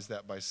solidifies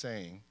that by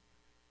saying,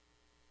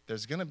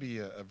 there's going to be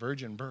a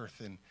virgin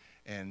birth,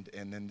 and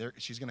then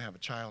she's going to have a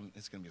child, and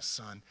it's going to be a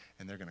son,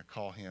 and they're going to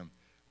call him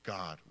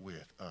God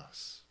with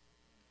us.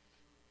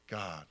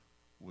 God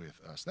with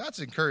us. That's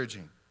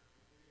encouraging,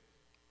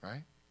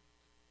 right?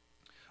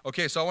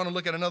 Okay, so I want to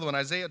look at another one.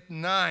 Isaiah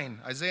 9,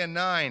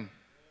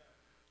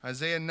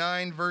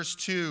 verse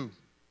 2.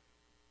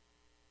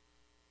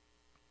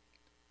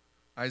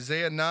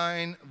 Isaiah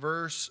 9,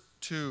 verse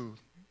 2.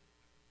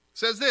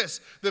 Says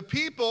this, the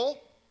people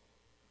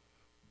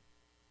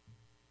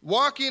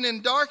walking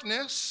in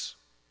darkness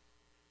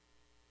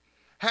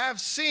have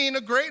seen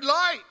a great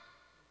light.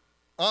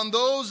 On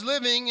those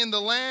living in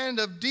the land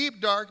of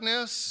deep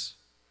darkness,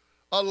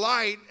 a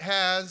light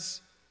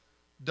has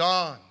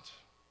dawned.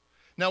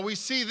 Now we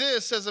see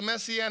this as a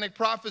messianic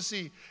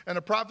prophecy and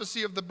a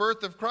prophecy of the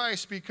birth of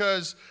Christ,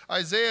 because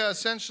Isaiah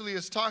essentially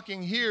is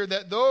talking here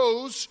that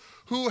those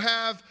who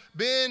have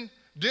been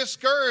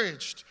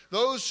discouraged,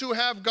 those who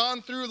have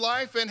gone through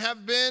life and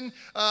have been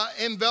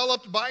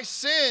enveloped by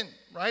sin,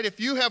 right? If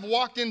you have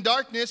walked in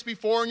darkness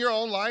before in your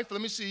own life, let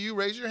me see you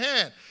raise your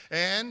hand.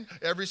 And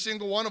every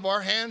single one of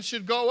our hands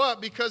should go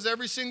up, because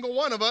every single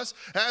one of us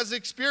has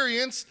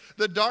experienced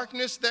the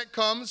darkness that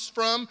comes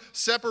from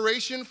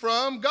separation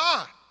from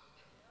God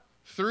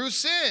through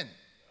sin.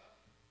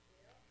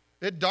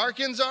 It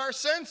darkens our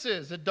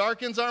senses. It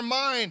darkens our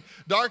mind,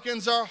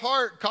 darkens our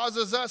heart,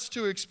 causes us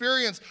to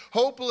experience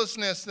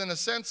hopelessness and a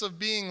sense of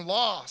being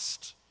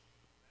lost.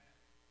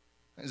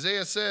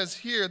 Isaiah says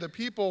here, the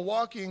people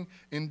walking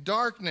in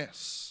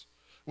darkness,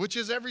 which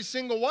is every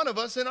single one of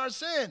us in our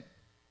sin,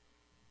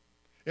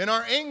 in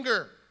our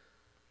anger,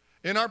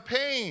 in our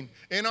pain,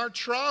 in our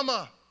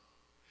trauma,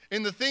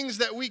 in the things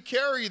that we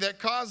carry that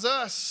cause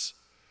us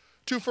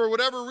to, for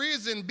whatever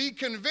reason, be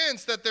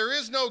convinced that there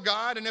is no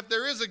God, and if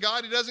there is a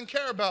God, he doesn't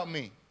care about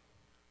me.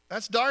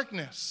 That's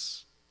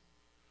darkness.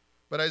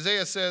 But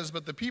Isaiah says,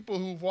 but the people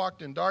who've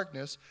walked in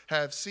darkness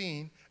have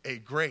seen a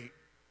great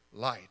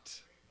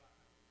light.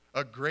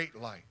 A great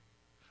light.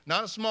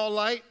 Not a small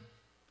light,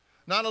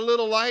 not a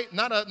little light,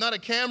 not a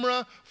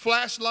camera,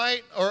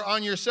 flashlight, or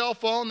on your cell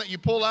phone that you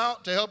pull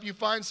out to help you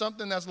find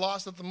something that's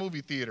lost at the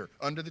movie theater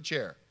under the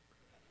chair.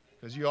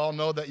 Because you all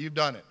know that you've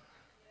done it.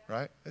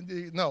 Right?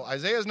 No,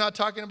 Isaiah's not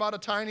talking about a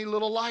tiny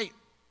little light.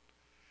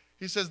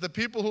 He says the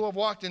people who have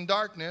walked in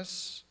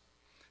darkness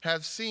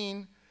have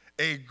seen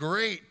a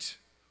great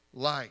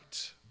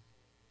light.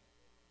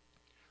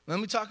 Let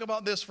me talk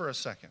about this for a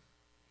second,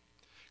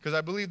 because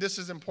I believe this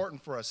is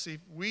important for us. See,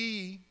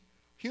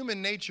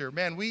 human nature,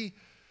 man,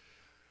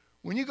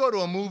 when you go to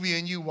a movie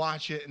and you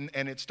watch it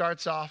and it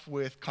starts off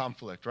with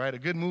conflict, right? A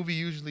good movie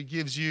usually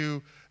gives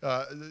you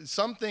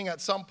something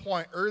at some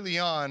point early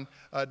on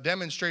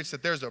demonstrates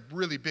that there's a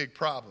really big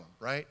problem,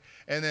 right?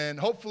 And then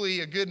hopefully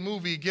a good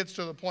movie gets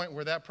to the point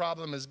where that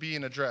problem is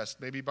being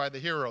addressed, maybe by the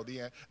hero,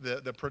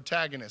 the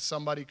protagonist.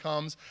 Somebody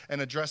comes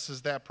and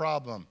addresses that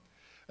problem.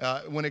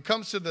 When it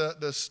comes to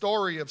the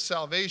story of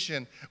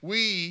salvation,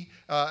 we,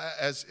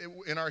 as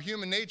in our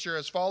human nature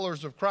as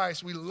followers of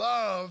Christ, we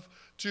love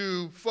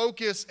to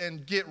focus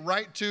and get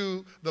right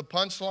to the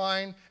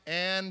punchline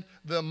and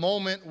the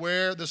moment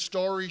where the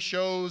story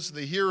shows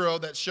the hero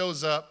that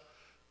shows up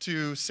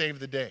to save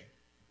the day,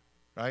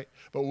 right?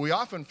 But what we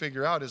often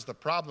figure out is the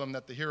problem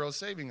that the hero is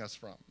saving us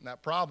from. And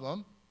that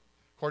problem,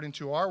 according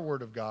to our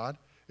Word of God,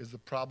 is the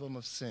problem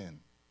of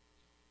sin.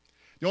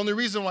 The only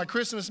reason why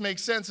Christmas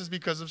makes sense is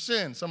because of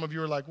sin. Some of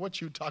you are like,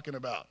 what you talking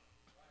about?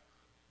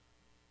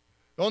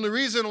 The only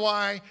reason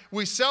why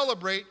we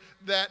celebrate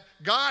that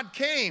God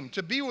came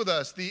to be with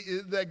us,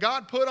 that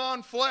God put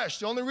on flesh,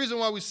 the only reason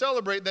why we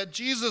celebrate that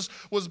Jesus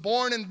was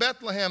born in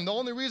Bethlehem, the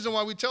only reason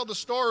why we tell the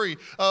story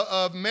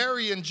of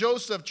Mary and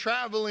Joseph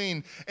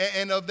traveling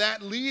and of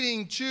that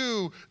leading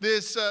to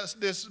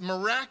this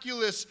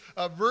miraculous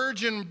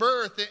virgin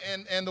birth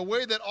and the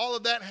way that all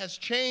of that has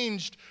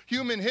changed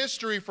human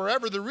history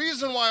forever, the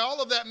reason why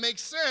all of that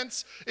makes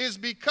sense is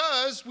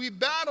because we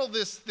battle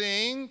this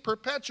thing,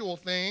 perpetual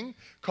thing,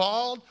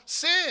 called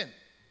sin.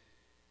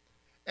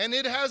 And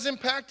it has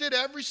impacted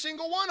every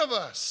single one of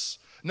us.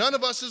 None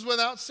of us is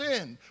without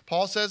sin.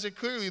 Paul says it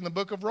clearly in the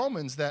book of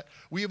Romans that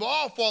we've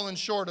all fallen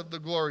short of the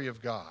glory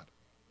of God.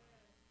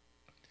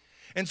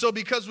 And so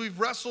because we've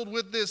wrestled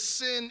with this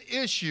sin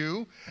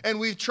issue and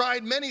we've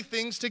tried many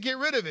things to get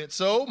rid of it.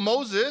 So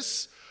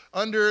Moses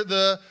under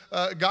the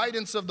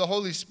guidance of the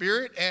Holy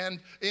Spirit, and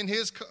in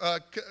his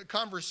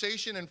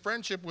conversation and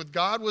friendship with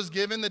God was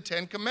given the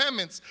 10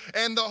 Commandments.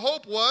 And the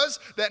hope was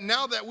that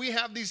now that we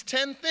have these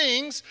 10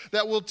 things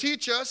that will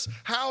teach us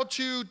how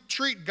to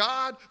treat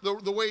God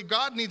the way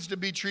God needs to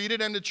be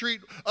treated, and to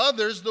treat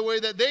others the way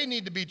that they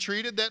need to be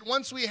treated, that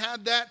once we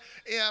had that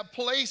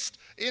placed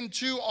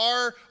into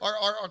our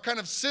kind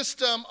of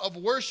system of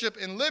worship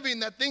and living,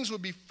 that things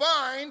would be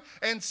fine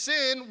and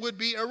sin would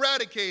be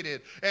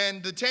eradicated.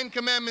 And the 10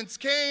 Commandments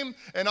came,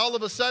 and all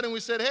of a sudden we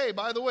said, hey,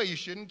 by the way, you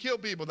shouldn't kill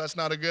people. That's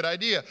not a good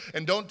idea.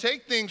 And don't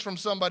take things from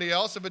somebody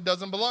else if it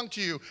doesn't belong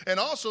to you. And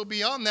also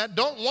beyond that,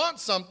 don't want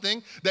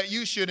something that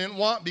you shouldn't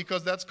want,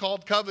 because that's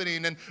called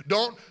coveting. And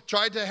don't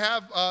try to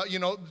have,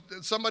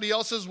 somebody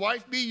else's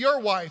wife be your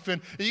wife.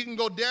 And you can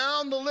go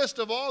down the list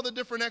of all the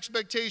different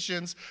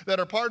expectations that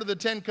are part of the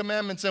 10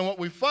 Commandments. And what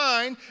we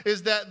find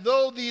is that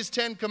though these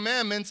 10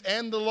 Commandments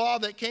and the law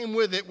that came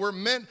with it were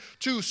meant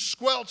to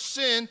squelch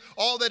sin,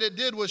 all that it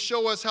did was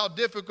show us how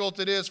difficult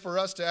it is for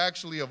us to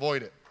actually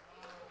avoid it.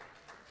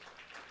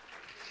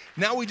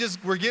 Now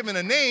we're given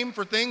a name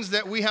for things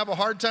that we have a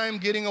hard time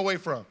getting away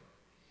from.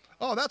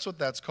 Oh, that's what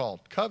that's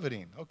called.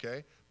 Coveting.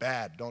 Okay.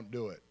 Bad. Don't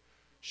do it.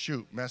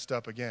 Shoot. Messed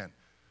up again.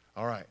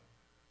 All right.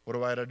 What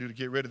do I have to do to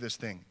get rid of this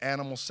thing?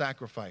 Animal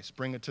sacrifice.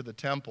 Bring it to the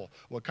temple.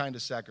 What kind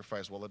of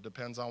sacrifice? Well, it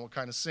depends on what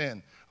kind of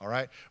sin. All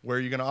right? Where are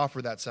you going to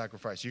offer that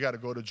sacrifice? You got to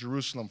go to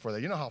Jerusalem for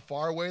that. You know how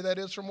far away that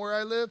is from where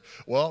I live?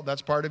 Well,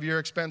 that's part of your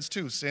expense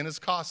too. Sin is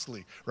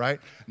costly,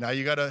 right? Now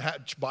you got to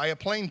buy a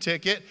plane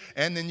ticket,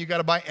 and then you got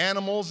to buy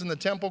animals in the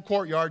temple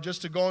courtyard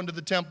just to go into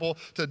the temple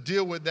to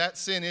deal with that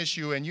sin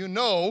issue. And you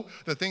know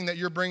the thing that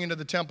you're bringing to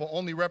the temple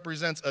only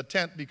represents a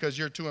tenth, because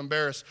you're too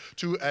embarrassed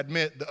to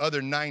admit the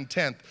other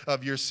 9/10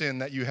 of your sin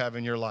that you have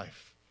in your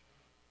life.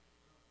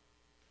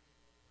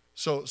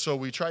 So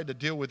we tried to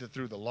deal with it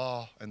through the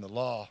law, and the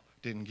law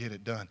didn't get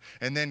it done.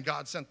 And then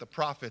God sent the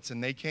prophets,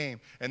 and they came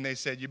and they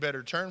said, you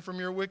better turn from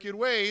your wicked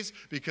ways,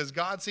 because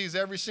God sees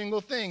every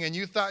single thing. And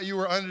you thought you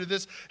were under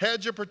this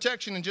hedge of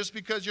protection, and just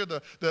because you're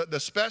the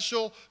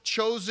special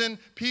chosen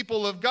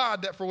people of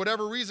God, that for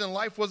whatever reason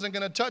life wasn't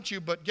going to touch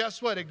you. But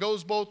guess what? It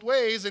goes both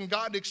ways, and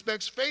God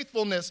expects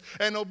faithfulness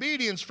and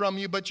obedience from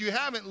you, but you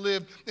haven't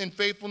lived in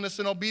faithfulness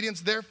and obedience.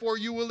 Therefore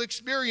you will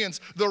experience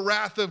the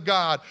wrath of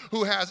God,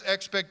 who has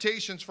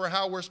expectations for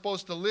how we're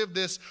supposed to live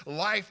this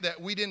life that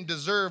we didn't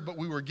deserve, but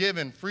we were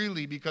given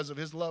freely because of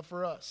his love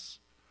for us.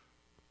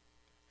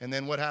 And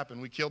then what happened?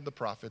 We killed the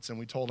prophets, and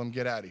we told them,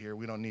 get out of here.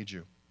 We don't need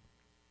you.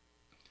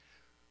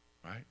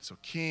 Right? So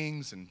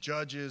kings and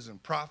judges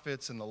and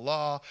prophets and the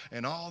law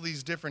and all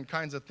these different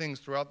kinds of things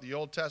throughout the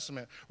Old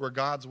Testament were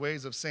God's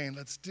ways of saying,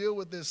 let's deal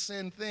with this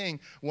sin thing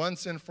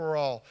once and for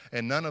all.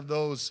 And none of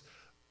those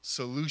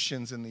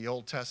solutions in the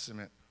Old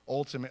Testament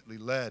ultimately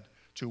led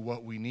to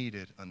what we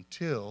needed,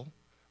 until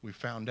we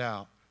found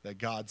out that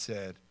God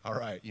said, all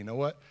right, you know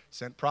what?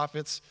 Sent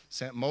prophets,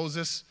 sent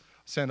Moses,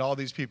 sent all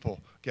these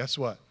people. Guess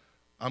what?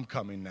 I'm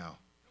coming now.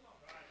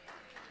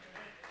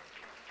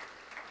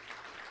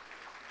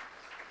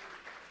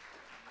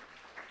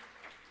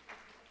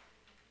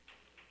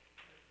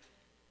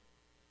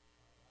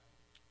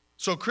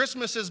 So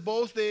Christmas is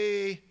both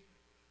a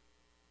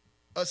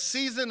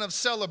season of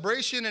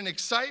celebration and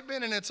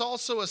excitement, and it's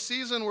also a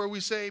season where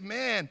we say,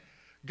 man,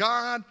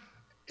 God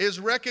is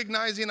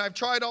recognizing I've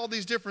tried all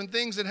these different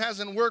things. It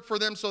hasn't worked for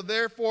them, so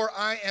therefore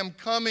I am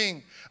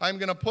coming. I'm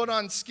going to put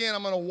on skin.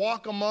 I'm going to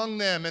walk among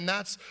them, and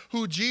that's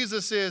who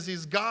Jesus is.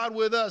 He's God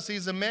with us.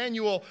 He's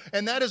Emmanuel,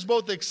 and that is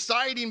both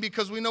exciting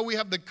because we know we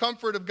have the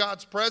comfort of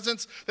God's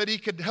presence, that he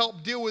could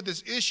help deal with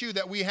this issue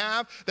that we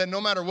have, that no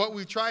matter what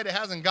we've tried, it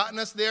hasn't gotten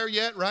us there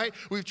yet, right?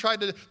 We've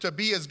tried to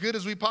be as good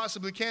as we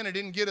possibly can. It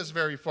didn't get us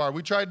very far.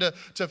 We tried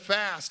to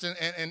fast, and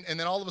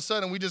then all of a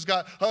sudden we just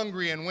got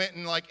hungry and went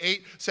and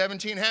ate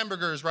 17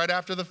 hamburgers right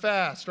after the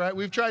fast, right?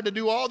 We've tried to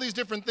do all these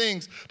different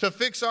things to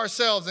fix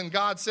ourselves, and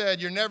God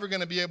said, you're never going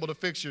to be able to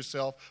fix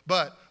yourself,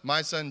 but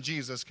my son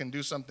Jesus can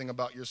do something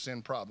about your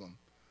sin problem.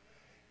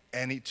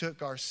 And he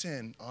took our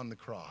sin on the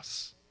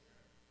cross.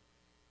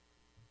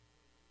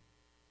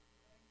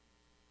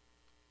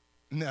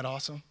 Isn't that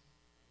awesome?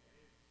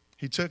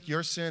 He took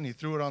your sin, he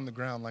threw it on the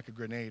ground like a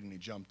grenade, and he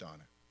jumped on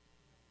it.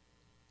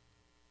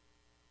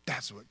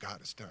 That's what God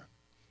has done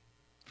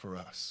for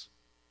us.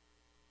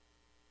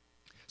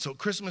 So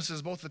Christmas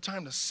is both a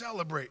time to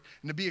celebrate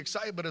and to be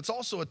excited, but it's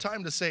also a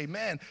time to say,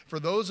 man, for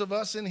those of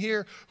us in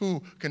here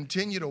who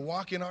continue to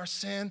walk in our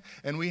sin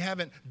and we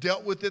haven't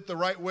dealt with it the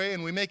right way,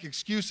 and we make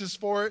excuses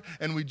for it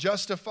and we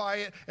justify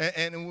it,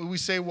 and we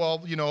say,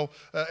 well,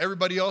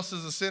 everybody else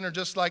is a sinner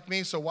just like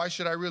me, so why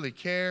should I really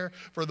care?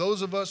 For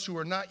those of us who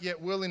are not yet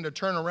willing to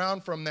turn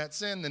around from that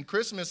sin, then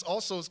Christmas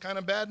also is kind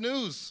of bad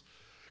news,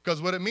 because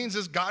what it means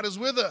is God is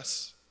with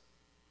us,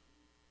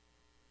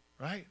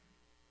 right?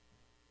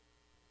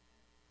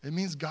 It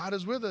means God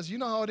is with us. You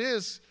know how it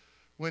is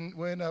when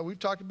we've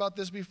talked about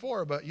this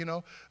before, but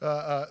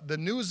the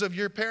news of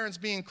your parents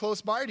being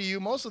close by to you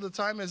most of the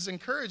time is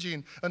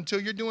encouraging until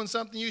you're doing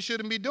something you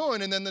shouldn't be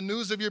doing, and then the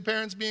news of your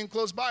parents being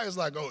close by is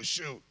like, oh,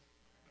 shoot.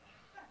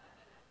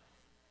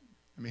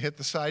 Let me hit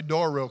the side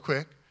door real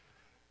quick.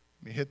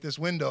 Let me hit this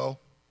window.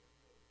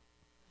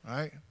 All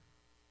right?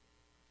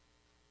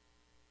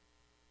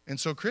 And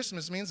so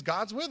Christmas means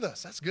God's with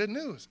us. That's good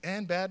news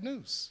and bad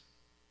news.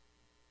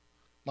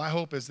 My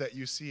hope is that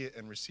you see it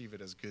and receive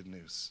it as good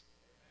news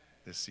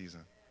this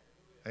season.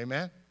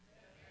 Amen?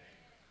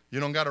 You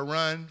don't got to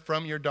run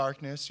from your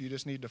darkness. You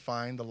just need to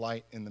find the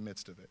light in the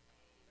midst of it.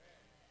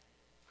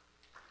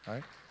 All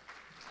right?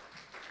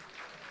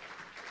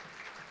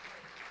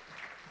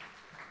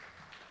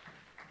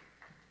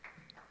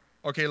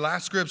 Okay,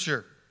 last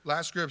scripture.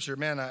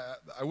 Man,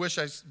 I wish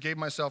I gave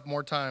myself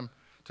more time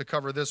to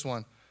cover this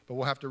one, but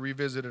we'll have to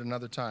revisit it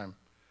another time.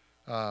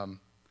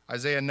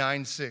 Isaiah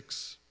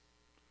 9:6.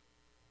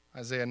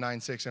 Isaiah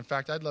 9:6. In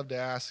fact, I'd love to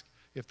ask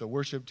if the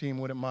worship team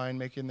wouldn't mind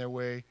making their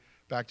way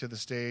back to the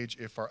stage,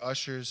 if our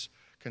ushers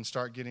can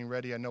start getting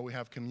ready. I know we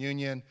have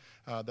communion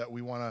that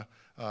we want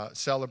to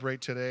celebrate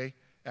today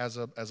as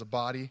a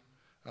body.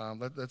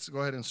 Let's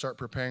go ahead and start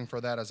preparing for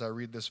that as I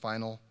read this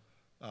final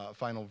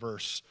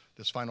verse,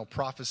 this final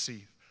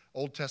prophecy,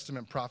 Old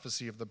Testament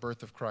prophecy of the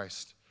birth of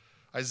Christ.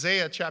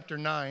 Isaiah chapter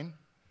 9,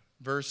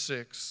 verse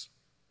 6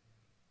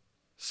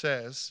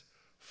 says,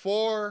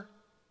 "For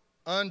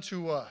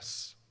unto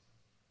us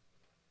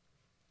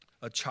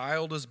a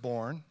child is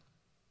born,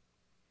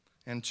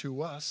 and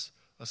to us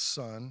a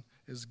son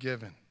is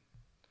given.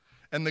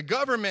 And the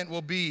government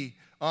will be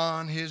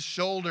on his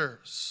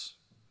shoulders,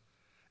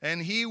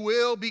 and he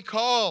will be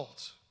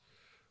called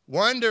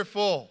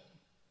Wonderful."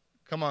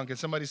 Come on, can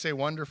somebody say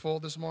wonderful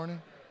this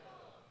morning?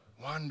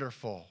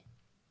 Wonderful.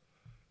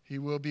 He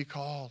will be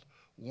called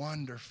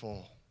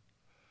Wonderful.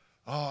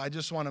 Oh, I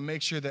just want to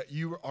make sure that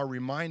you are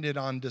reminded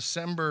on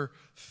December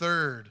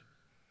 3rd,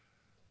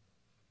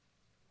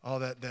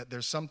 that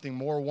there's something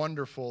more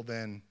wonderful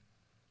than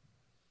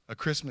a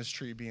Christmas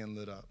tree being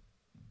lit up.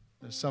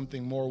 There's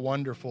something more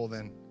wonderful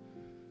than,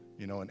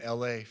 in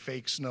LA,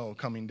 fake snow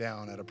coming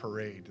down at a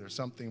parade. There's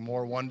something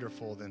more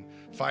wonderful than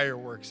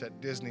fireworks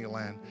at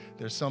Disneyland.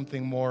 There's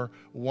something more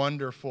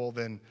wonderful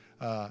than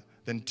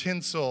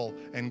tinsel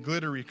and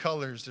glittery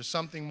colors. There's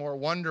something more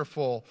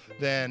wonderful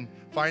than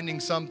finding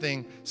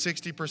something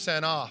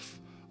 60% off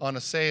on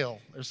a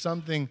sale. There's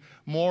something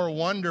more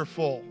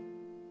wonderful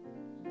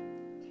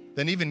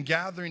than even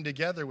gathering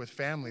together with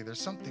family.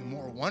 There's something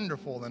more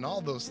wonderful than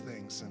all those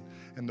things.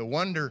 And the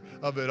wonder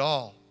of it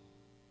all,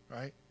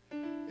 right,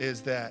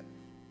 is that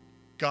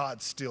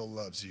God still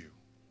loves you.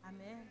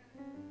 Amen.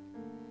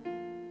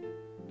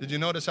 Did you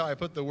notice how I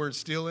put the word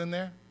still in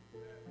there?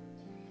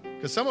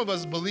 Because some of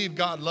us believe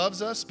God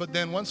loves us, but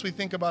then once we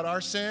think about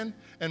our sin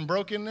and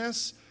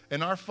brokenness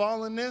and our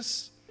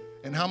fallenness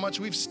and how much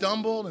we've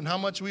stumbled and how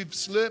much we've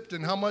slipped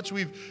and how much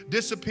we've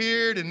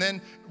disappeared and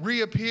then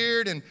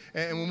reappeared, and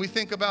when we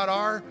think about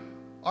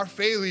our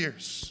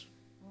failures,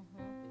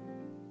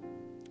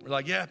 we're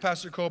like, yeah,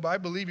 Pastor Kobe, I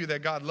believe you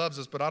that God loves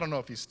us, but I don't know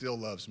if he still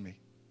loves me.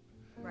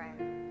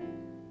 Right.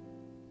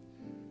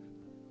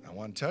 I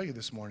want to tell you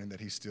this morning that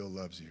he still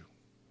loves you.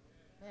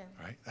 Yeah.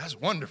 Right? That's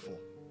wonderful.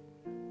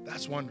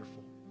 That's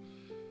wonderful.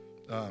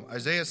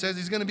 Isaiah says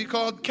he's going to be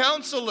called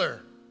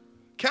Counselor.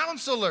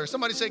 Counselor.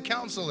 Somebody say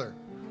Counselor.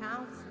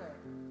 Counselor.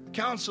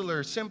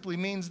 Counselor simply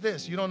means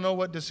this. You don't know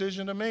what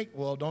decision to make?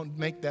 Well, don't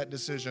make that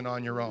decision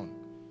on your own.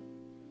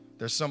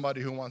 There's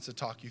somebody who wants to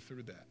talk you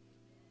through that.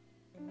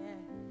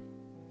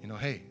 Amen.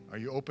 Hey, are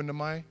you open to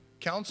my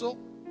counsel?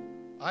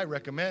 I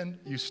recommend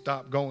you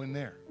stop going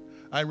there.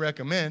 I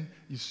recommend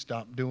you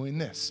stop doing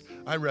this.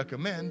 I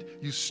recommend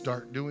you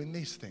start doing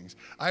these things.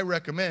 I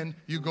recommend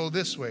you go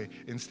this way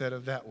instead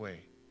of that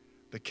way.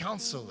 The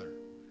Counselor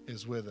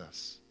is with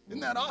us. Isn't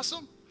that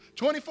awesome?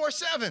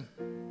 24/7.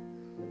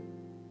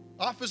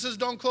 Offices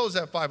don't close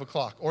at 5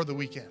 o'clock or the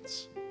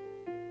weekends.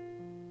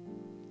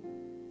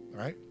 All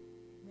right?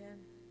 Yeah.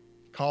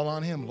 Call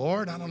on him.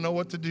 Lord, I don't know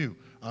what to do.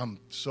 I'm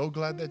so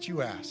glad that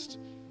you asked.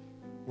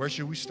 Where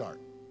should we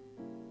start?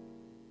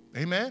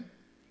 Amen?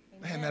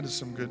 Man, that is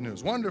some good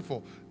news.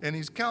 Wonderful. And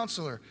he's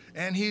Counselor.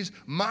 And he's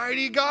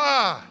Mighty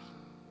God.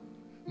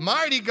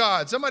 Mighty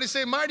God. Somebody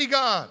say Mighty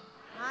God.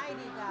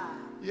 Mighty God.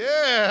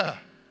 Yeah.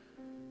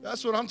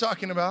 That's what I'm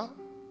talking about.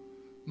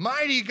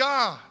 Mighty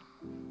God.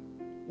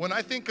 When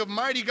I think of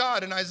Mighty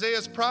God in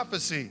Isaiah's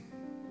prophecy,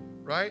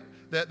 right?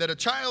 That a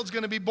child's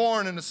going to be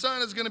born and a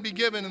son is going to be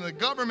given and the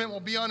government will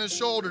be on his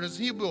shoulders.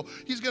 He's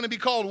going to be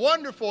called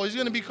Wonderful. He's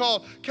going to be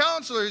called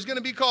Counselor. He's going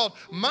to be called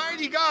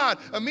Mighty God.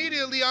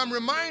 Immediately I'm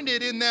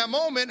reminded in that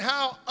moment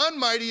how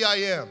unmighty I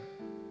am.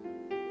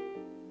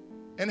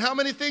 And how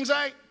many things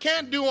I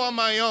can't do on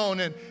my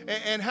own,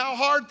 and how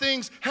hard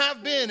things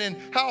have been, and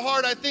how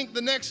hard I think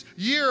the next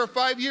year or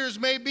 5 years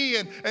may be.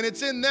 And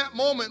it's in that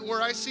moment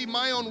where I see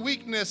my own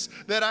weakness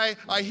that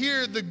I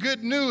hear the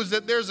good news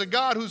that there's a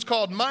God who's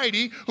called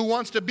Mighty who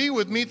wants to be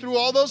with me through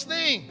all those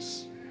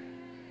things.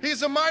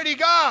 He's a mighty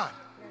God.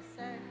 Yes,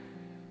 sir.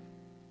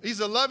 He's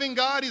a loving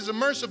God. He's a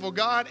merciful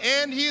God.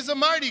 And he's a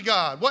mighty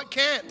God. What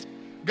can't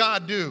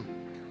God do?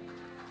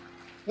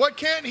 What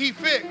can't he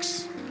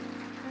fix?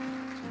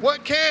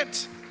 What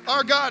can't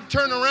our God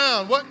turn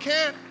around? What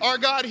can't our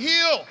God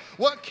heal?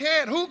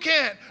 Who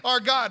can't our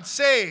God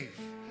save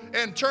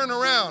and turn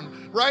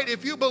around, right?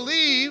 If you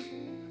believe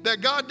that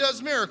God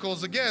does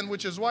miracles, again,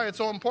 which is why it's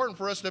so important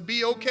for us to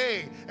be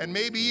okay and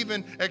maybe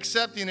even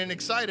accepting and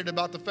excited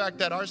about the fact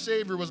that our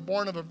Savior was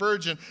born of a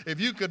virgin.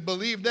 If you could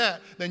believe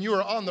that, then you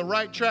are on the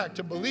right track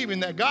to believing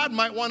that God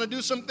might want to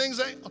do some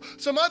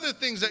other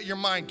things that your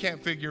mind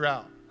can't figure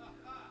out.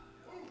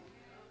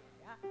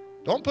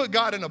 Don't put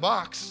God in a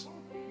box.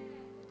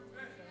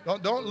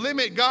 Don't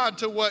limit God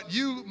to what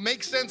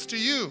makes sense to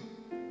you.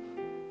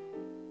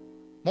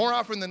 More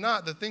often than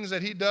not, the things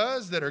that he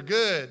does that are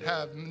good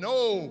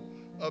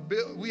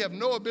we have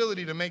no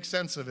ability to make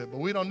sense of it, but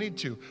we don't need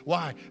to.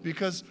 Why?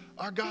 Because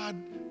our God,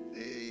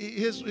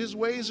 his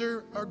ways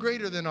are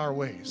greater than our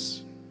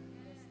ways.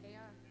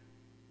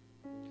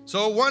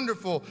 So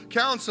wonderful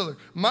Counselor,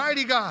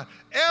 mighty God,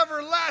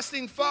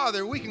 everlasting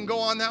Father. We can go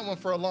on that one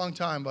for a long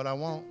time, but I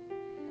won't.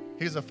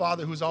 He's a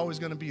Father who's always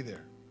going to be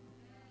there.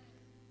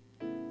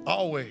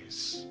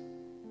 Always.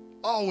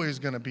 Always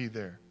going to be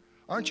there.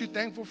 Aren't you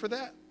thankful for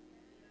that?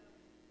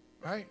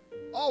 Right?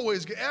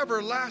 Always,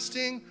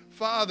 everlasting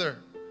Father.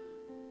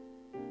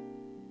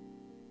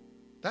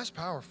 That's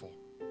powerful.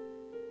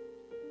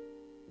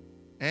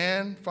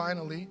 And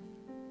finally,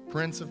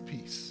 Prince of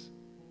Peace.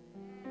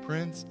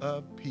 Prince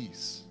of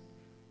Peace.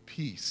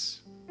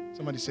 Peace.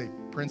 Somebody say,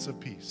 Prince of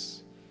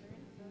Peace.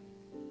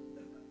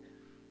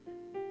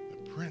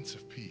 The Prince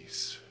of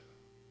Peace.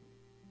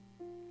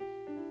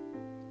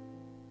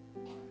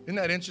 Isn't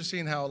that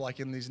interesting how,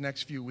 like, in these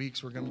next few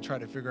weeks, we're going to try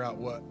to figure out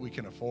what we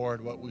can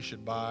afford, what we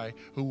should buy,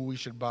 who we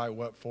should buy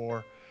what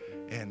for.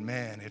 And,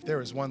 man, if there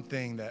was one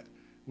thing that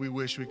we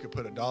wish we could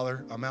put a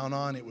dollar amount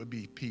on, it would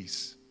be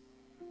peace.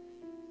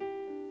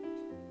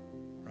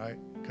 Right?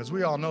 Because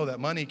we all know that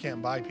money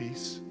can't buy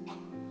peace.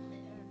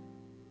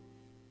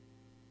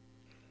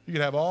 You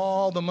could have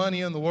all the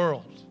money in the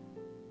world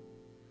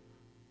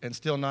and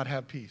still not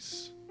have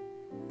peace.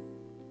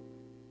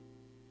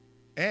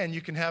 And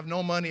you can have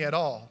no money at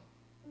all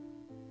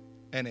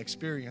and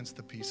experience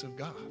the peace of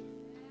God.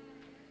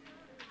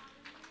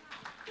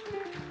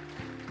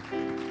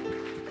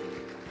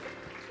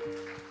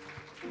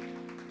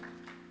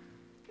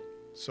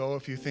 So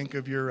if you think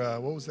of your,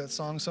 what was that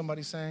song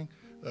somebody sang?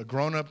 A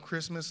grown-up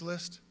Christmas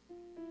list?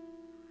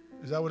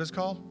 Is that what it's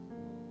called?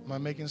 Am I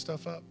making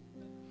stuff up?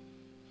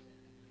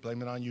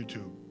 Blame it on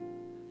YouTube.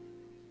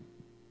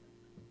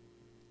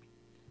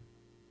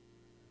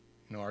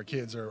 You know, our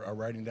kids are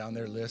writing down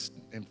their list.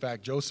 In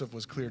fact, Joseph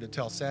was clear to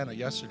tell Santa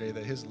yesterday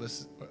that his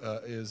list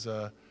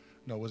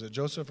was it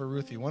Joseph or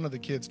Ruthie? One of the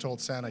kids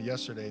told Santa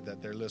yesterday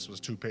that their list was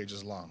 2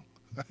 pages long.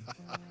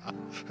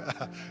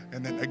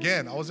 And then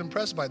again, I was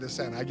impressed by this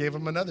Santa. I gave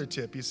him another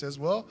tip. He says,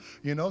 well,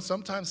 you know,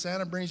 sometimes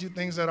Santa brings you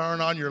things that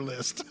aren't on your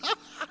list.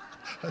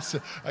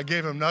 I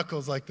gave him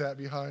knuckles like that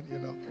behind, you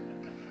know.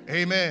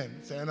 Amen,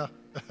 Santa.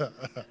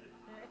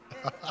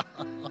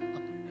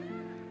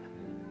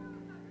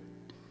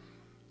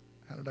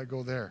 How did I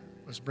go there?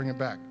 Let's bring it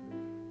back.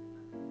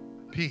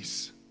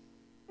 Peace.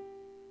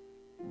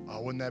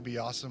 Oh, wouldn't that be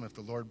awesome if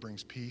the Lord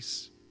brings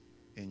peace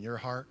in your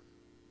heart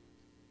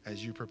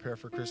as you prepare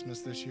for Christmas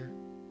this year?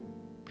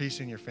 Peace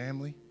in your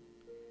family.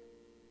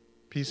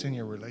 Peace in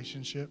your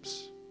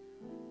relationships.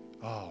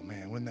 Oh,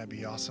 man, wouldn't that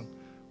be awesome?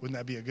 Wouldn't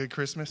that be a good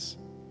Christmas?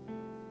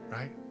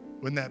 Right?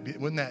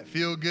 Wouldn't that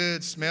feel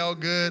good, smell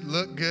good,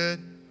 look good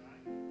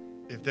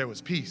if there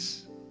was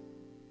peace?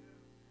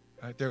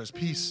 Right? There was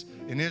peace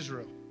in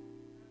Israel.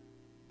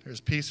 There's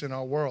peace in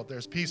our world.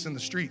 There's peace in the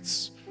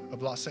streets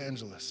of Los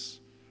Angeles.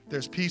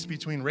 There's peace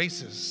between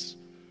races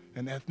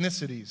and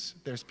ethnicities.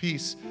 There's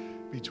peace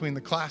between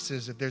the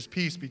classes. If there's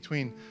peace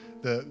between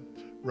the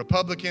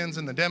Republicans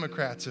and the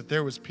Democrats, if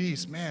there was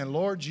peace, man,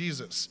 Lord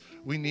Jesus,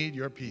 we need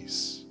your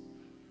peace.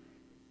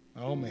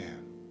 Oh,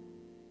 man.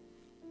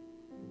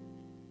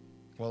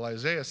 Well,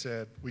 Isaiah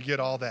said we get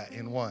all that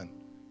in one,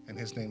 and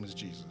his name is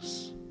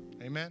Jesus.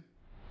 Amen.